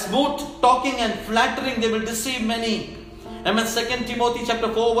 Amen. By smooth talking and flattering they will deceive many. Amen. 2 Timothy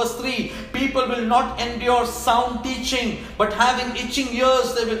chapter 4 verse 3, people will not endure sound teaching, but having itching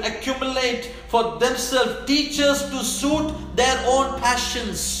ears they will accumulate for themselves teachers to suit their own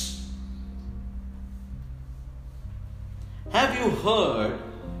passions. Have you heard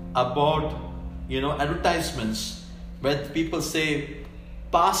about advertisements where people say,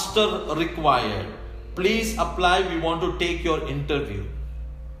 pastor required, please apply, we want to take your interview?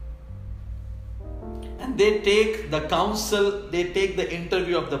 And they take the counsel, they take the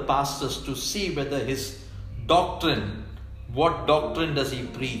interview of the pastors to see whether his doctrine, what doctrine does he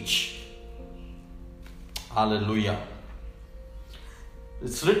preach? Hallelujah.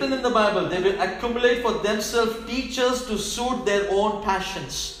 It's written in the Bible, they will accumulate for themselves teachers to suit their own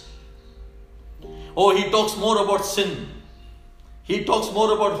passions. Oh, he talks more about sin. He talks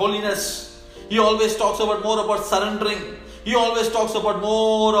more about holiness. He always talks about more about surrendering. He always talks about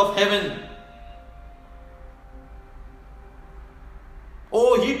more of heaven.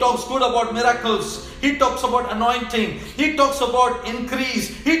 Oh, he talks good about miracles. He talks about anointing. He talks about increase.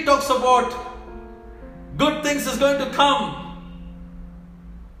 He talks about good things is going to come.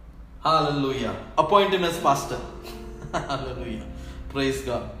 Hallelujah. Appoint him as pastor. Hallelujah. Praise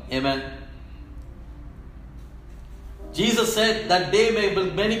God. Amen. Jesus said that day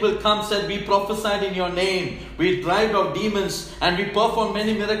many will come, said, we prophesied in your name, we drive out demons, and we performed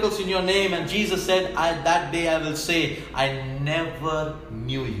many miracles in your name. And Jesus said, that day I will say, I never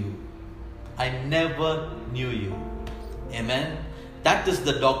knew you. I never knew you. Amen. That is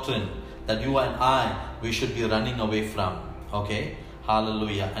the doctrine that you and I, we should be running away from. Okay.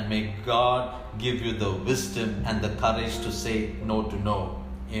 Hallelujah. And may God give you the wisdom and the courage to say no to no.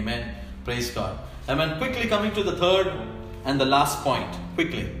 Amen. Praise God. Amen. Quickly coming to the third and the last point.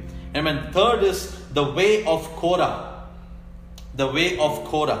 Quickly. Amen. Third is the way of Korah. The way of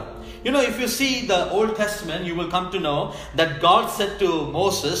Korah. If you see the Old Testament, you will come to know that God said to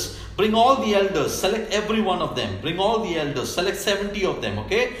Moses, bring all the elders, select every one of them. Bring all the elders, select 70 of them.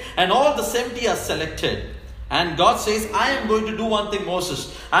 Okay. And all the 70 are selected. And God says, I am going to do one thing,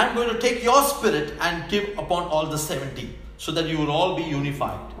 Moses. I am going to take your spirit and give upon all the 70 so that you will all be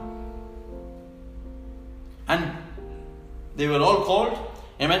unified. And they were all called.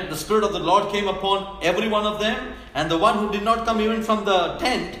 Amen. The Spirit of the Lord came upon every one of them. And the one who did not come even from the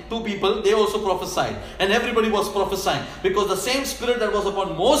tent, 2 people, they also prophesied. And everybody was prophesying. Because the same Spirit that was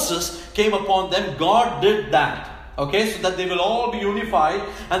upon Moses came upon them. God did that. Okay, so that they will all be unified.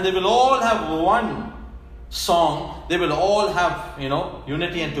 And they will all have one song. They will all have,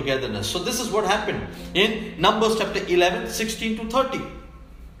 unity and togetherness. So this is what happened in Numbers chapter 11, 16 to 30.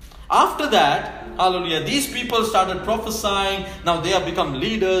 After that, hallelujah, these people started prophesying. Now they have become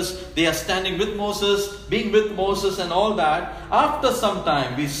leaders. They are standing with Moses, being with Moses and all that. After some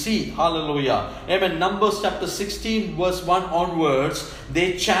time, we see, hallelujah, amen, Numbers chapter 16 verse 1 onwards,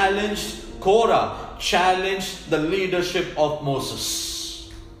 they challenged Korah, challenged the leadership of Moses.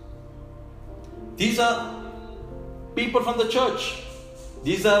 These are people from the church.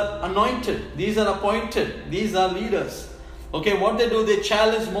 These are anointed. These are appointed. These are leaders. Okay, what they do, they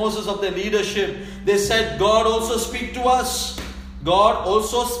challenge Moses of their leadership. They said, God also speaks to us. God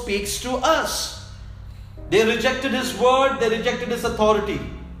also speaks to us. They rejected His word. They rejected His authority.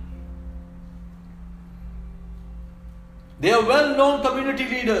 They are well-known community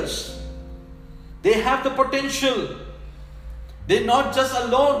leaders. They have the potential. They not just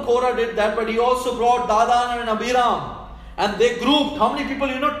alone, Korah did that, but he also brought Dadan and Abiram. And they grouped, how many people?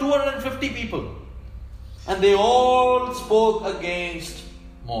 250 people. And they all spoke against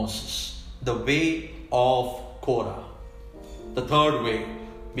Moses. The way of Korah. The third way.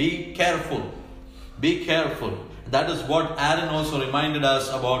 Be careful. Be careful. That is what Aaron also reminded us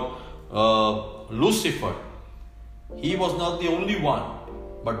about Lucifer. He was not the only one,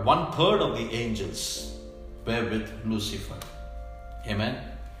 but 1/3 of the angels were with Lucifer. Amen.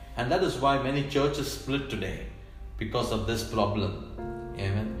 And that is why many churches split today, because of this problem.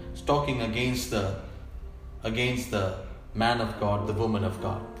 Amen. It's talking against the man of God, the woman of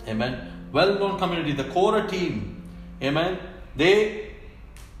God. Amen. Well-known community, the Korah team. Amen. They,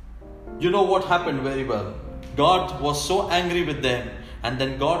 what happened very well. God was so angry with them, and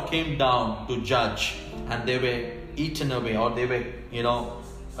then God came down to judge, and they were eaten away, or they were,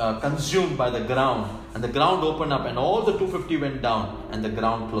 consumed by the ground. And the ground opened up, and all the 250 went down, and the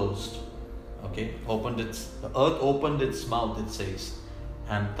ground closed. Okay, the earth opened its mouth, it says,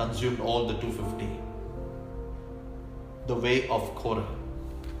 and consumed all the 250. The way of Korah.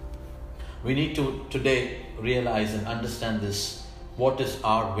 We need to today realize and understand this. What is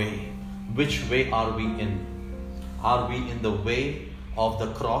our way? Which way are we in? Are we in the way of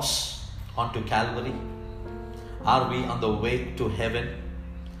the cross onto Calvary? Are we on the way to heaven?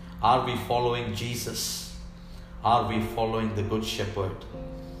 Are we following Jesus? Are we following the Good Shepherd?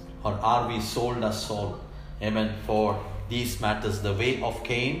 Or are we sold as Saul? Amen. For these matters, the way of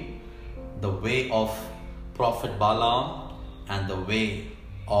Cain, the way of Prophet Balaam, and the way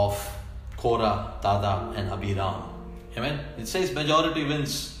of Korah, Dadan and Abiram. Amen. It says majority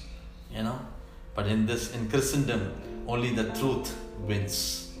wins, but in Christendom, only the truth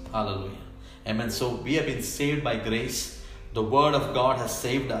wins. Hallelujah. Amen. So we have been saved by grace. The word of God has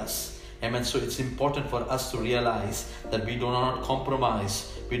saved us. Amen. So it's important for us to realize that we do not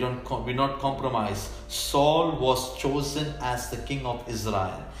compromise. We not compromise. Saul was chosen as the king of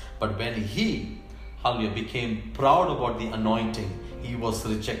Israel, but when he, hallelujah, became proud about the anointing, he was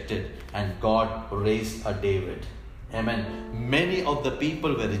rejected, and God raised a David. Amen. Many of the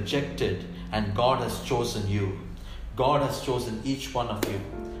people were rejected, and God has chosen you. God has chosen each one of you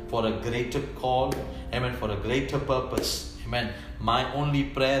for a greater call. Amen. For a greater purpose. Amen. My only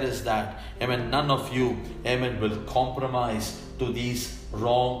prayer is that, amen, none of you, amen, will compromise to these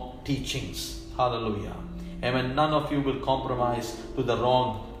wrong teachings. Hallelujah. Amen. None of you will compromise to the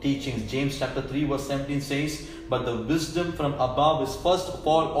wrong teachings. James chapter 3 verse 17 says, but the wisdom from above is first of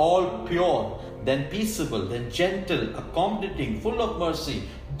all pure, then peaceable, then gentle, accommodating, full of mercy,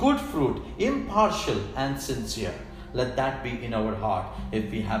 good fruit, impartial and sincere. Let that be in our heart if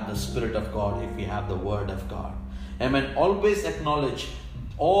we have the Spirit of God, if we have the Word of God. Amen. Always acknowledge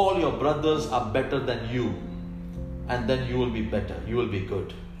all your brothers are better than you, and then you will be better. You will be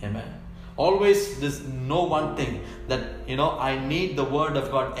good. Amen. Always know one thing, that I need the word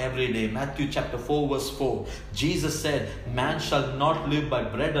of God every day. Matthew chapter 4 verse 4. Jesus said, man shall not live by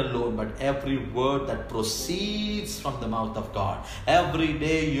bread alone, but every word that proceeds from the mouth of God. Every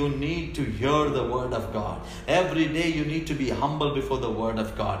day you need to hear the word of God. Every day you need to be humble before the word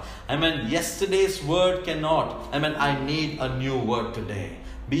of God. Yesterday's word cannot. I need a new word today.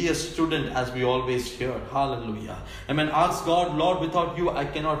 Be a student, as we always hear. Hallelujah. Amen. Ask God, Lord, without you, I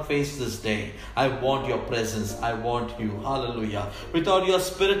cannot face this day. I want your presence. I want you. Hallelujah. Without your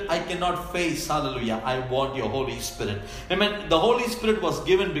Spirit, I cannot face. Hallelujah. I want your Holy Spirit. Amen. The Holy Spirit was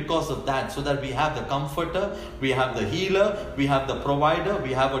given because of that, so that we have the comforter, we have the healer, we have the provider,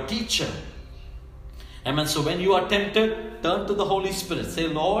 we have a teacher. Amen. So when you are tempted, turn to the Holy Spirit. Say,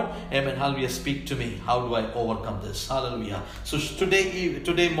 Lord, amen, hallelujah, speak to me. How do I overcome this? Hallelujah. So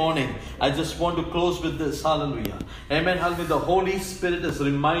today morning, I just want to close with this. Hallelujah. Amen. Hallelujah. The Holy Spirit is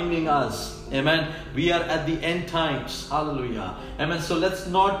reminding us. Amen. We are at the end times. Hallelujah. Amen. So let's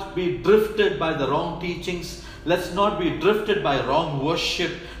not be drifted by the wrong teachings. Let's not be drifted by wrong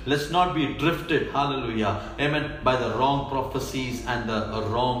worship. Let's not be drifted, hallelujah, amen, by the wrong prophecies and the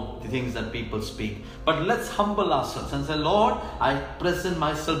wrong things that people speak. But let's humble ourselves and say, Lord, I present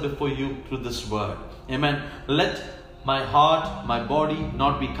myself before you through this word. Amen. Let my heart, my body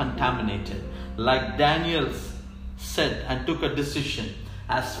not be contaminated. Like Daniel said and took a decision.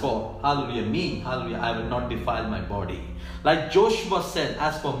 As for, hallelujah, me, hallelujah, I will not defile my body. Like Joshua said,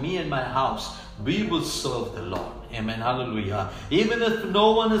 as for me and my house, we will serve the Lord. Amen. Hallelujah. Even if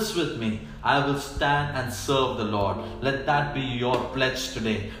no one is with me, I will stand and serve the Lord. Let that be your pledge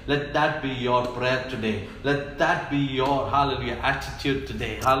today. Let that be your prayer today. Let that be your, hallelujah, attitude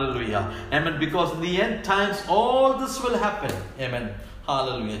today. Hallelujah. Amen. Because in the end times, all this will happen. Amen.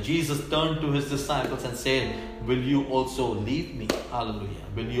 Hallelujah. Jesus turned to his disciples and said, will you also leave me? Hallelujah.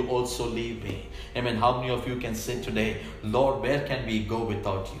 Will you also leave me? Amen. How many of you can say today, Lord, where can we go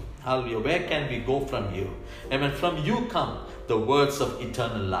without you? Hallelujah. Where can we go from you? Amen. From you come the words of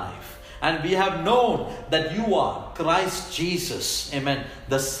eternal life. And we have known that you are Christ Jesus. Amen.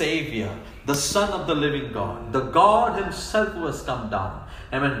 The Savior, the Son of the living God, the God himself who has come down.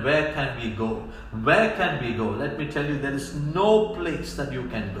 Amen. Where can we go? Where can we go? Let me tell you, there is no place that you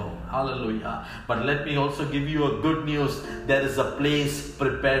can go. Hallelujah. But let me also give you a good news. There is a place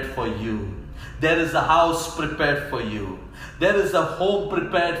prepared for you. There is a house prepared for you. There is a home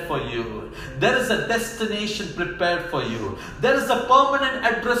prepared for you. There is a destination prepared for you. There is a permanent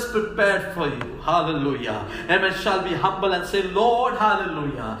address prepared for you. Hallelujah. Amen. Shall we humble and say, Lord,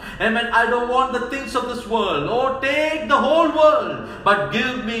 hallelujah. Amen. I don't want the things of this world. Lord, take the whole world, but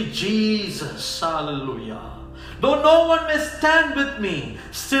give me Jesus. Hallelujah. Though no one may stand with me,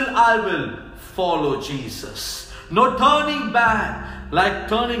 still I will follow Jesus. No turning back. Like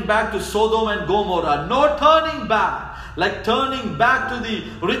turning back to Sodom and Gomorrah. No turning back. Like turning back to the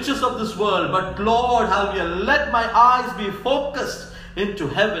riches of this world. But Lord, hallelujah, let my eyes be focused into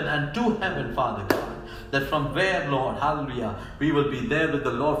heaven and to heaven, Father God. That from where, Lord, hallelujah, we will be there with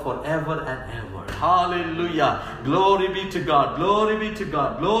the Lord forever and ever. Hallelujah. Glory be to God. Glory be to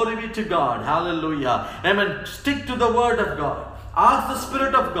God. Glory be to God. Hallelujah. Amen. Stick to the word of God. Ask the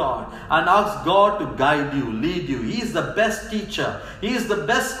Spirit of God and ask God to guide you, lead you. He is the best teacher. He is the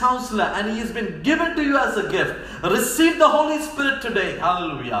best counselor, and He has been given to you as a gift. Receive the Holy Spirit today.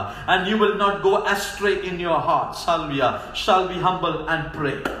 Hallelujah. And you will not go astray in your hearts. Hallelujah. Shall we humble and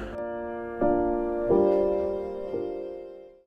pray?